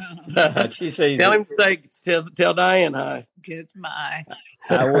 honey. Tell him to tell Diane hi. Goodbye.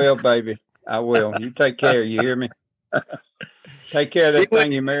 I will, baby. I will. You take care. You hear me? Take care of that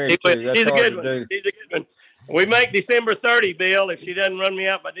thing you're married to. That's hard to do. She's a good one. We make December 30, Bill. If she doesn't run me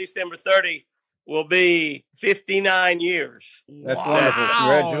out by December 30, will be 59 years. That's wonderful.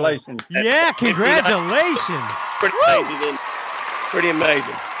 Congratulations. Yeah, congratulations. Pretty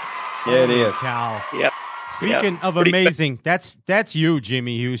amazing. Yeah, it is. Cow. Yep. Speaking of amazing, that's you,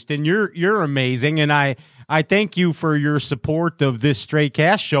 Jimmy Houston. You're amazing, and I thank you for your support of this Stray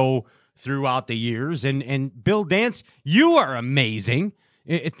Cast show throughout the years. And Bill Dance, you are amazing.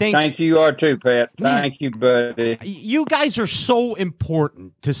 Thank you. You are too, Pat. Thank you, buddy. You guys are so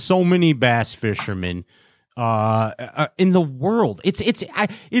important to so many bass fishermen in the world. It's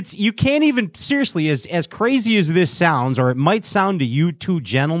you can't even, seriously, as crazy as this sounds, or it might sound to you two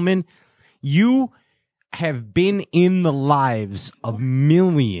gentlemen, you have been in the lives of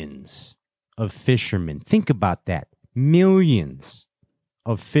millions of fishermen. Think about that. Millions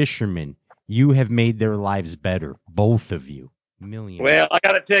of fishermen. You have made their lives better, both of you. Millions. Well, I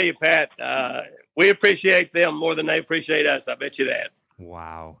got to tell you, Pat, we appreciate them more than they appreciate us. I bet you that.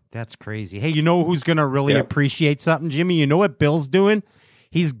 Wow, that's crazy. Hey, you know who's going to really appreciate something, Jimmy? You know what Bill's doing?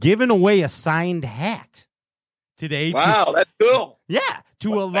 He's giving away a signed hat today. Wow, that's cool. Yeah,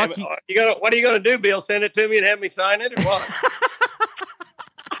 to a lucky. What are you going to do, Bill? Send it to me and have me sign it, or what?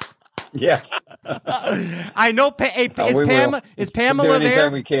 Yeah. I know. Is Pamela do anything there?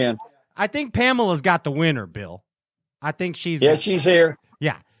 we can. I think Pamela's got the winner, Bill. I think she's she's here.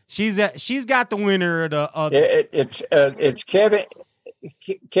 Yeah, she's got the winner of it's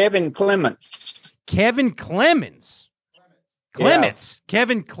Kevin Clements. Kevin Clements.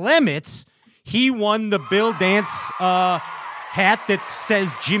 Kevin Clements. He won the Bill Dance hat that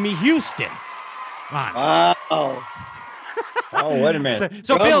says Jimmy Houston on. Wow. Oh, wait a minute.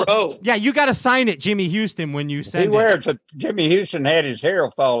 So Bill, yeah, you got to sign it, Jimmy Houston, when you send it. He wears a Jimmy Houston hat, his hair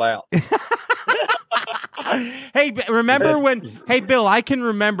will fall out. Hey, remember when? Hey, Bill, I can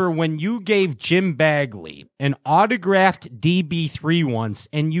remember when you gave Jim Bagley an autographed DB3 once,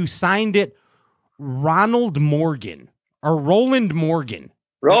 and you signed it Roland Morgan. Roland Morgan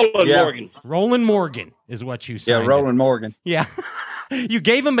is what you signed. Yeah, Roland Morgan. Yeah. You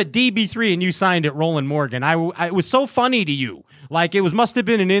gave him a DB3 and you signed it Roland Morgan. It was so funny to you. Like it must have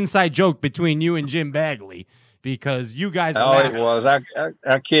been an inside joke between you and Jim Bagley because you guys. Oh, laughed. It was.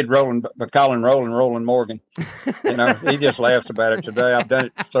 I kid Roland, but calling Roland Morgan. You know, he just laughs about it today. I've done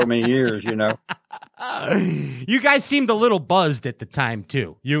it so many years, you know. You guys seemed a little buzzed at the time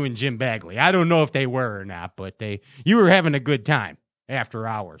too, you and Jim Bagley. I don't know if they were or not, but you were having a good time after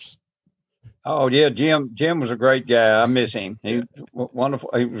hours. Oh yeah, Jim was a great guy. I miss him. He was wonderful.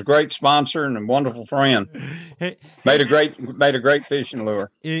 He was a great sponsor and a wonderful friend. Made a great fishing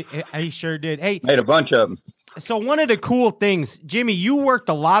lure. He sure did. Hey, made a bunch of them. So one of the cool things, Jimmy, you worked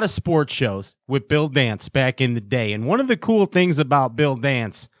a lot of sports shows with Bill Dance back in the day, and one of the cool things about Bill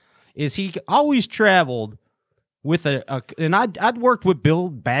Dance is he always traveled with and I'd worked with Bill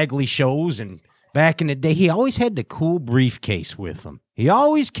Bagley shows, and back in the day, he always had the cool briefcase with him. He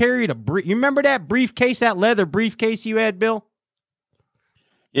always carried you remember that briefcase, that leather briefcase you had, Bill?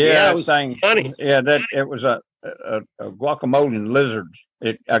 Yeah, it was funny. Yeah, it was a guacamole lizard.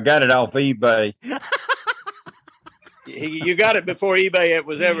 I got it off eBay. You got it before eBay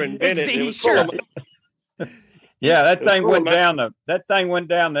was ever invented. Yeah, that thing went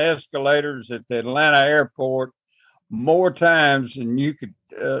down the escalators at the Atlanta airport more times than you could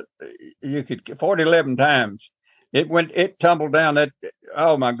 11 times. It tumbled down.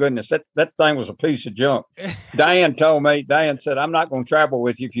 Oh my goodness, that thing was a piece of junk. Diane said, I'm not going to travel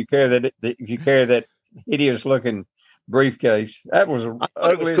with you if you carry that hideous looking briefcase. That was the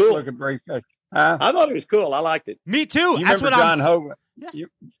ugliest looking briefcase. Huh? I thought it was cool. I liked it. Me too. You remember John Hoagland?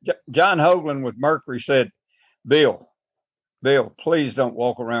 Yeah. John Hoagland with Mercury said, Bill, please don't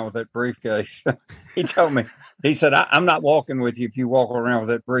walk around with that briefcase. He told me, he said, I'm not walking with you if you walk around with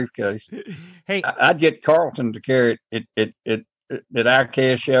that briefcase. Hey, I'd get Carlton to carry it at our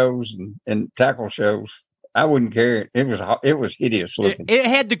cast shows and tackle shows. I wouldn't carry it. It was hideous looking. It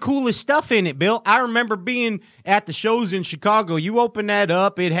had the coolest stuff in it, Bill. I remember being at the shows in Chicago. You open that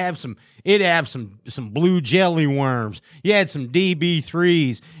up, it'd have some blue jelly worms. You had some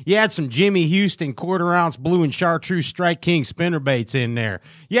DB3s. You had some Jimmy Houston 1/4 ounce blue and chartreuse Strike King spinnerbaits in there.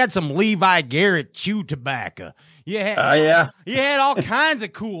 You had some Levi Garrett chew tobacco. You had all kinds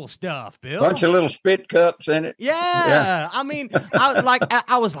of cool stuff, Bill. Bunch of little spit cups in it. Yeah. I mean,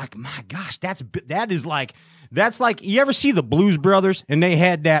 I was like, my gosh, that's like, you ever see the Blues Brothers and they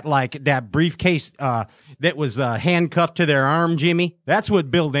had that briefcase that was handcuffed to their arm, Jimmy? That's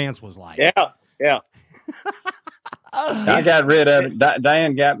what Bill Dance was like. Yeah. I got rid of it.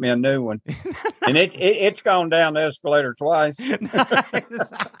 Diane got me a new one, and it's gone down the escalator twice.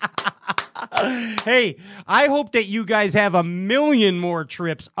 Hey, I hope that you guys have a million more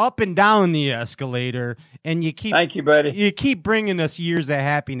trips up and down the escalator, and you keep. Thank you, buddy. You keep bringing us years of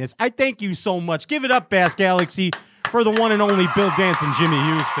happiness. I thank you so much. Give it up, Bass Galaxy, for the one and only Bill Dance and Jimmy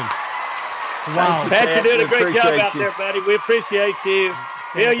Houston. Wow, Pat, you're doing a great job out there, buddy. We appreciate you.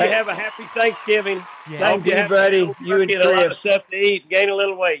 Bill, you have a happy Thanksgiving. Yeah. Thank you, buddy. You and Chris. A lot of stuff to eat, gain a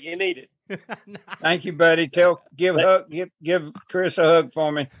little weight. You need it. Thank you, buddy. Give Chris a hug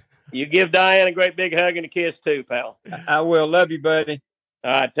for me. You give Diane a great big hug and a kiss too, pal. I will. Love you, buddy.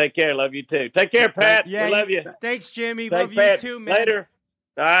 All right, take care. Love you too. Take care, Pat. Yeah, we love you. Thanks, Jimmy. Thanks, love Pat. you too, man. Later.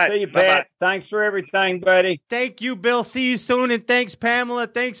 All right. See you, Pat. Bye-bye. Thanks for everything, buddy. Thank you, Bill. See you soon. And thanks, Pamela.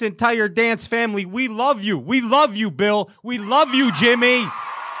 Thanks, entire Dance family. We love you. We love you, Bill. We love you, Jimmy.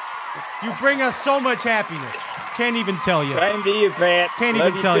 You bring us so much happiness. Can't even tell you. Same to you, Pat. Can't love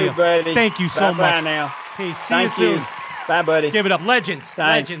even you tell too, you. Buddy. Thank you so much. Bye now. Hey, see Thank you soon. Bye, buddy. Give it up. Legends.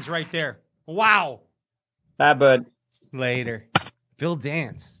 Thanks. Legends right there. Wow. Bye, bud. Later. Bill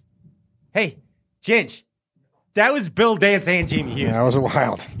Dance. Hey, Ginch. That was Bill Dance and Jimmy Houston. That was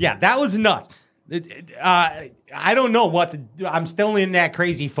wild. Yeah, that was nuts. I don't know what I'm still in that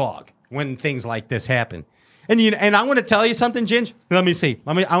crazy fog when things like this happen. And I want to tell you something, Ginge. Let me see.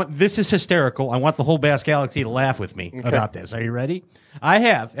 This is hysterical. I want the whole Bass Galaxy to laugh with me about this. Are you ready? I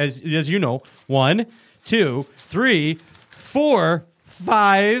have, as you know, 1, 2, 3, 4,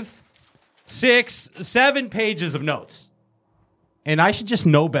 5, 6, 7 pages of notes. And I should just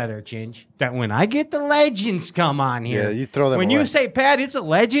know better, Ginge, that when I get the legends come on here, you throw them when away. you say, Pat, it's a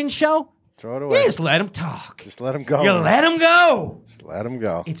legend show, throw it away. you just let them talk. Just let them go. You let them go. Just let them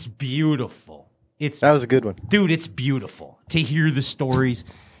go. It's beautiful. That was a good one. Dude, it's beautiful to hear the stories.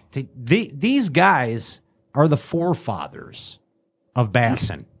 These guys are the forefathers of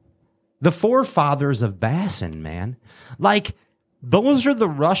Bassin. The forefathers of Bassin, man. Like, those are the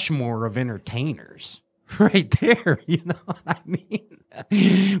Rushmore of entertainers right there. You know what I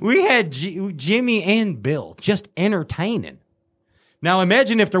mean? We had Jimmy and Bill just entertaining. Now,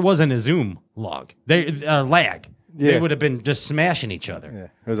 imagine if there wasn't a Zoom lag. They would have been just smashing each other. Yeah,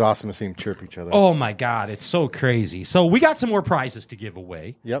 it was awesome to see them chirp each other. Oh, my God. It's so crazy. So we got some more prizes to give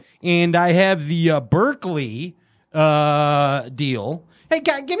away. Yep. And I have the Berkeley deal. Hey,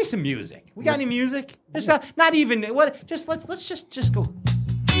 give me some music. We got any music? It's not even. What? Just let's just go.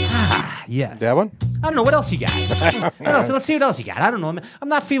 Ah, yes. That one? I don't know. What else you got? What else? Let's see what else you got. I don't know. I'm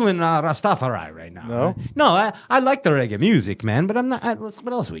not feeling Rastafari right now. No? No, I like the reggae music, man, but I'm not.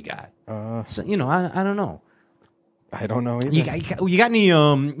 What else we got? So, I don't know. I don't know either. You got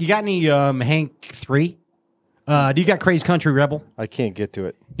any Hank 3? Do you got Crazy Country Rebel? I can't get to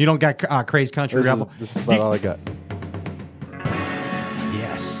it. You don't got Crazy Country Rebel? This is about all I got.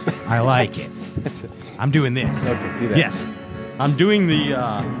 Yes, I like it. That's it. I'm doing this. Okay, do that. Yes, I'm doing the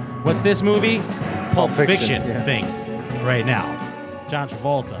what's this movie? Pulp Fiction yeah. thing right now. John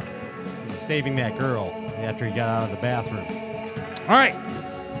Travolta saving that girl after he got out of the bathroom. All right,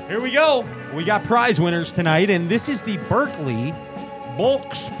 here we go. We got prize winners tonight, and this is the Berkeley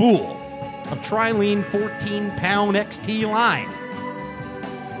bulk spool of Trilene 14-pound XT line.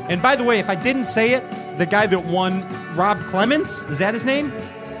 And by the way, if I didn't say it, the guy that won, Rob Clements, is that his name?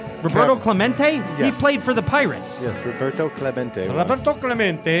 Roberto Clemente? Yes. He played for the Pirates. Yes, Roberto Clemente. Roberto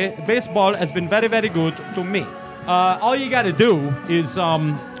Clemente, baseball has been very, very good to me. All you got to do is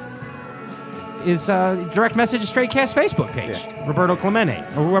direct message Straight Cast Facebook page. Yeah. Roberto Clemente,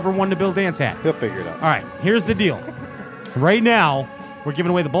 or whoever won the Bill Dance hat. He'll figure it out. All right, here's the deal. Right now, we're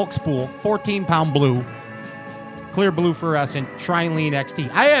giving away the bulk spool, 14-pound blue, clear blue fluorescent, Trilene XT.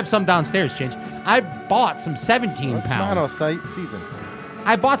 I have some downstairs, Chinch. I bought some 17-pound. It's mono season.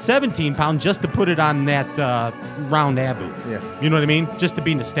 I bought 17-pound just to put it on that round Abu. Yeah. You know what I mean? Just to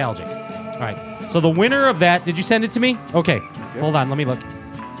be nostalgic. All right. So the winner of that, did you send it to me? Okay. Yep. Hold on. Let me look.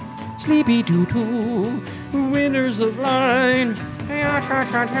 Sleepy Doo-Doo, winners of line.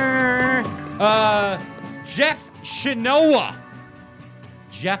 Jeff Shinoa.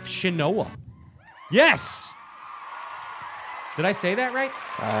 Jeff Shinoa. Yes. Did I say that right?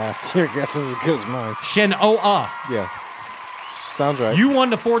 Your guess is as good as mine. Shinoa. Yeah. Sounds right. You won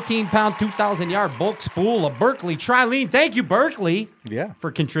the 14-pound, 2,000-yard bulk spool of Berkeley Trilene. Thank you, Berkeley, for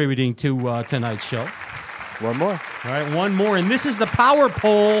contributing to tonight's show. One more. All right, one more. And this is the Power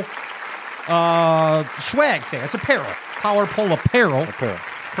Pole swag thing. It's apparel. Power Pole apparel.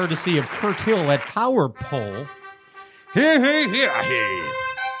 Courtesy of Kurt Hill at Power Pole. Hey.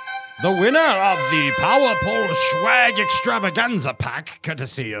 The winner of the Power Pole Swag Extravaganza Pack,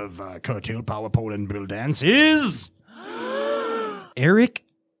 courtesy of Kurt Hill, Power Pole, and Bill Dance, is Eric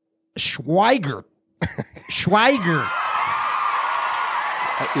Schweiger.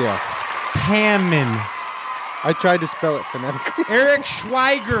 Yeah. Hammond. I tried to spell it phonetically. Eric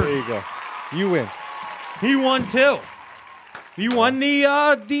Schweiger. There you go. You win. He won too. You won the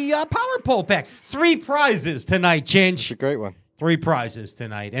Power Pole pack. 3 prizes tonight, Chinch. It's a great one. 3 prizes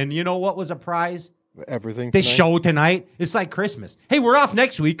tonight. And you know what was a prize? Everything This tonight? show tonight. It's like Christmas. Hey, we're off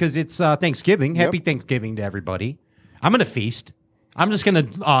next week because it's Thanksgiving. Happy Thanksgiving to everybody. I'm going to feast. I'm just going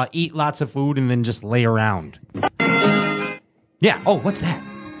to eat lots of food and then just lay around. Yeah. Oh, what's that?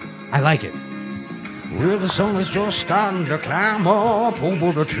 I like it. Well, the sun is just starting to climb up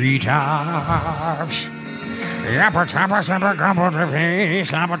over the treetops. All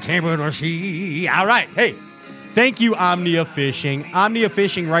right. Hey, thank you, Omnia Fishing. Omnia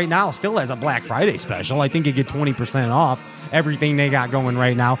Fishing right now still has a Black Friday special. I think you get 20% off everything they got going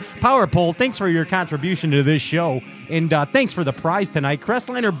right now. Power Pole, thanks for your contribution to this show. And thanks for the prize tonight.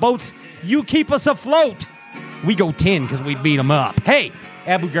 Crestliner Boats, you keep us afloat. We go 10 because we beat them up. Hey,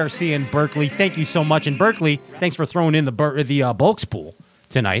 Abu Garcia in Berkeley, thank you so much. In Berkeley, thanks for throwing in the bulk spool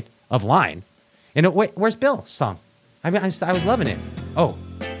tonight of line. And where's Bill's song? I was loving it. Oh,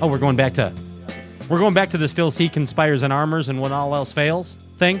 we're going back to the Still Sea Conspires and Armors and When All Else Fails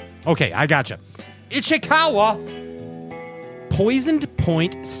thing? Okay, I gotcha. Ichikawa Poisoned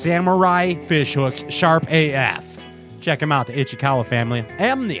Point Samurai Fish Hooks, sharp AF. Check them out, the Ichikawa family.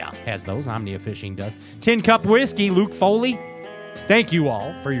 Omnia has those. Omnia Fishing does. Tin Cup Whiskey, Luke Foley. Thank you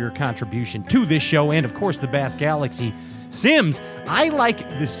all for your contribution to this show and, of course, the Bass Galaxy. Sims, I like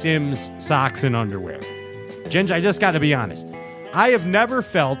the Sims socks and underwear. Ginge, I just got to be honest. I have never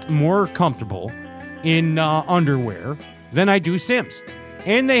felt more comfortable in underwear than I do Sims.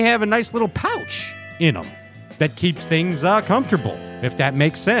 And they have a nice little pouch in them that keeps things comfortable, if that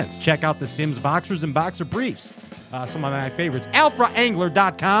makes sense. Check out the Sims boxers and boxer briefs. Some of my favorites.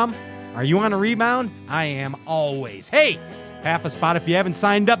 AlphaAngler.com. Are you on a rebound? I am always. Hey, half a spot if you haven't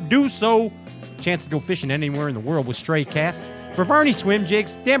signed up. Do so. Chance to go fishing anywhere in the world with Stray Cast. Bravarni Swim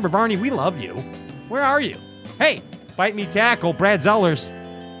Jigs. Dan Bravarni, we love you. Where are you? Hey, Bite Me Tackle. Brad Zellers.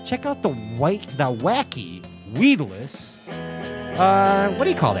 Check out the wacky weedless. What do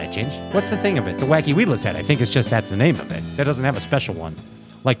you call that, Ginge? What's the thing of it? The wacky weedless head. I think it's just that's the name of it. That doesn't have a special one,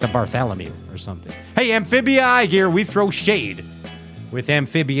 like the Bartholomew or something. Hey, Amphibia Eye Gear. We throw shade with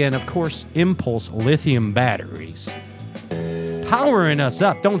Amphibia and, of course, Impulse lithium batteries. Powering us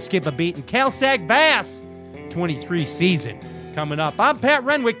up. Don't skip a beat. And Calsag Bass 23 season coming up. I'm Pat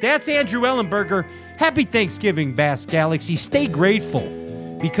Renwick. That's Andrew Ellenberger. Happy Thanksgiving, Bass Galaxy. Stay grateful,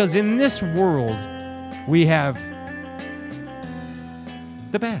 because in this world, we have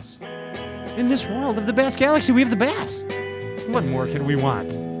the bass. In this world of the Bass Galaxy, we have the bass. What more could we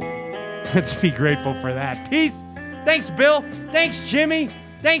want? Let's be grateful for that. Peace. Thanks, Bill. Thanks, Jimmy.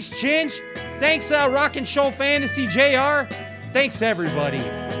 Thanks, Ginge. Thanks, Rockin' Show Fantasy JR. Thanks, everybody.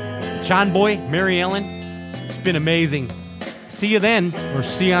 John Boy, Mary Ellen, it's been amazing. See you then, or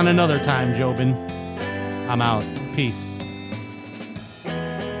see you on another time, Jobin. I'm out. Peace.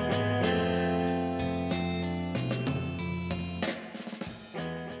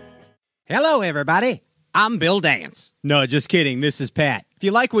 Hello, everybody. I'm Bill Dance. No, just kidding. This is Pat. If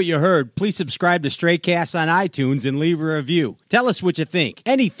you like what you heard, please subscribe to Stray Cast on iTunes and leave a review. Tell us what you think.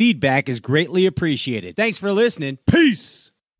 Any feedback is greatly appreciated. Thanks for listening. Peace.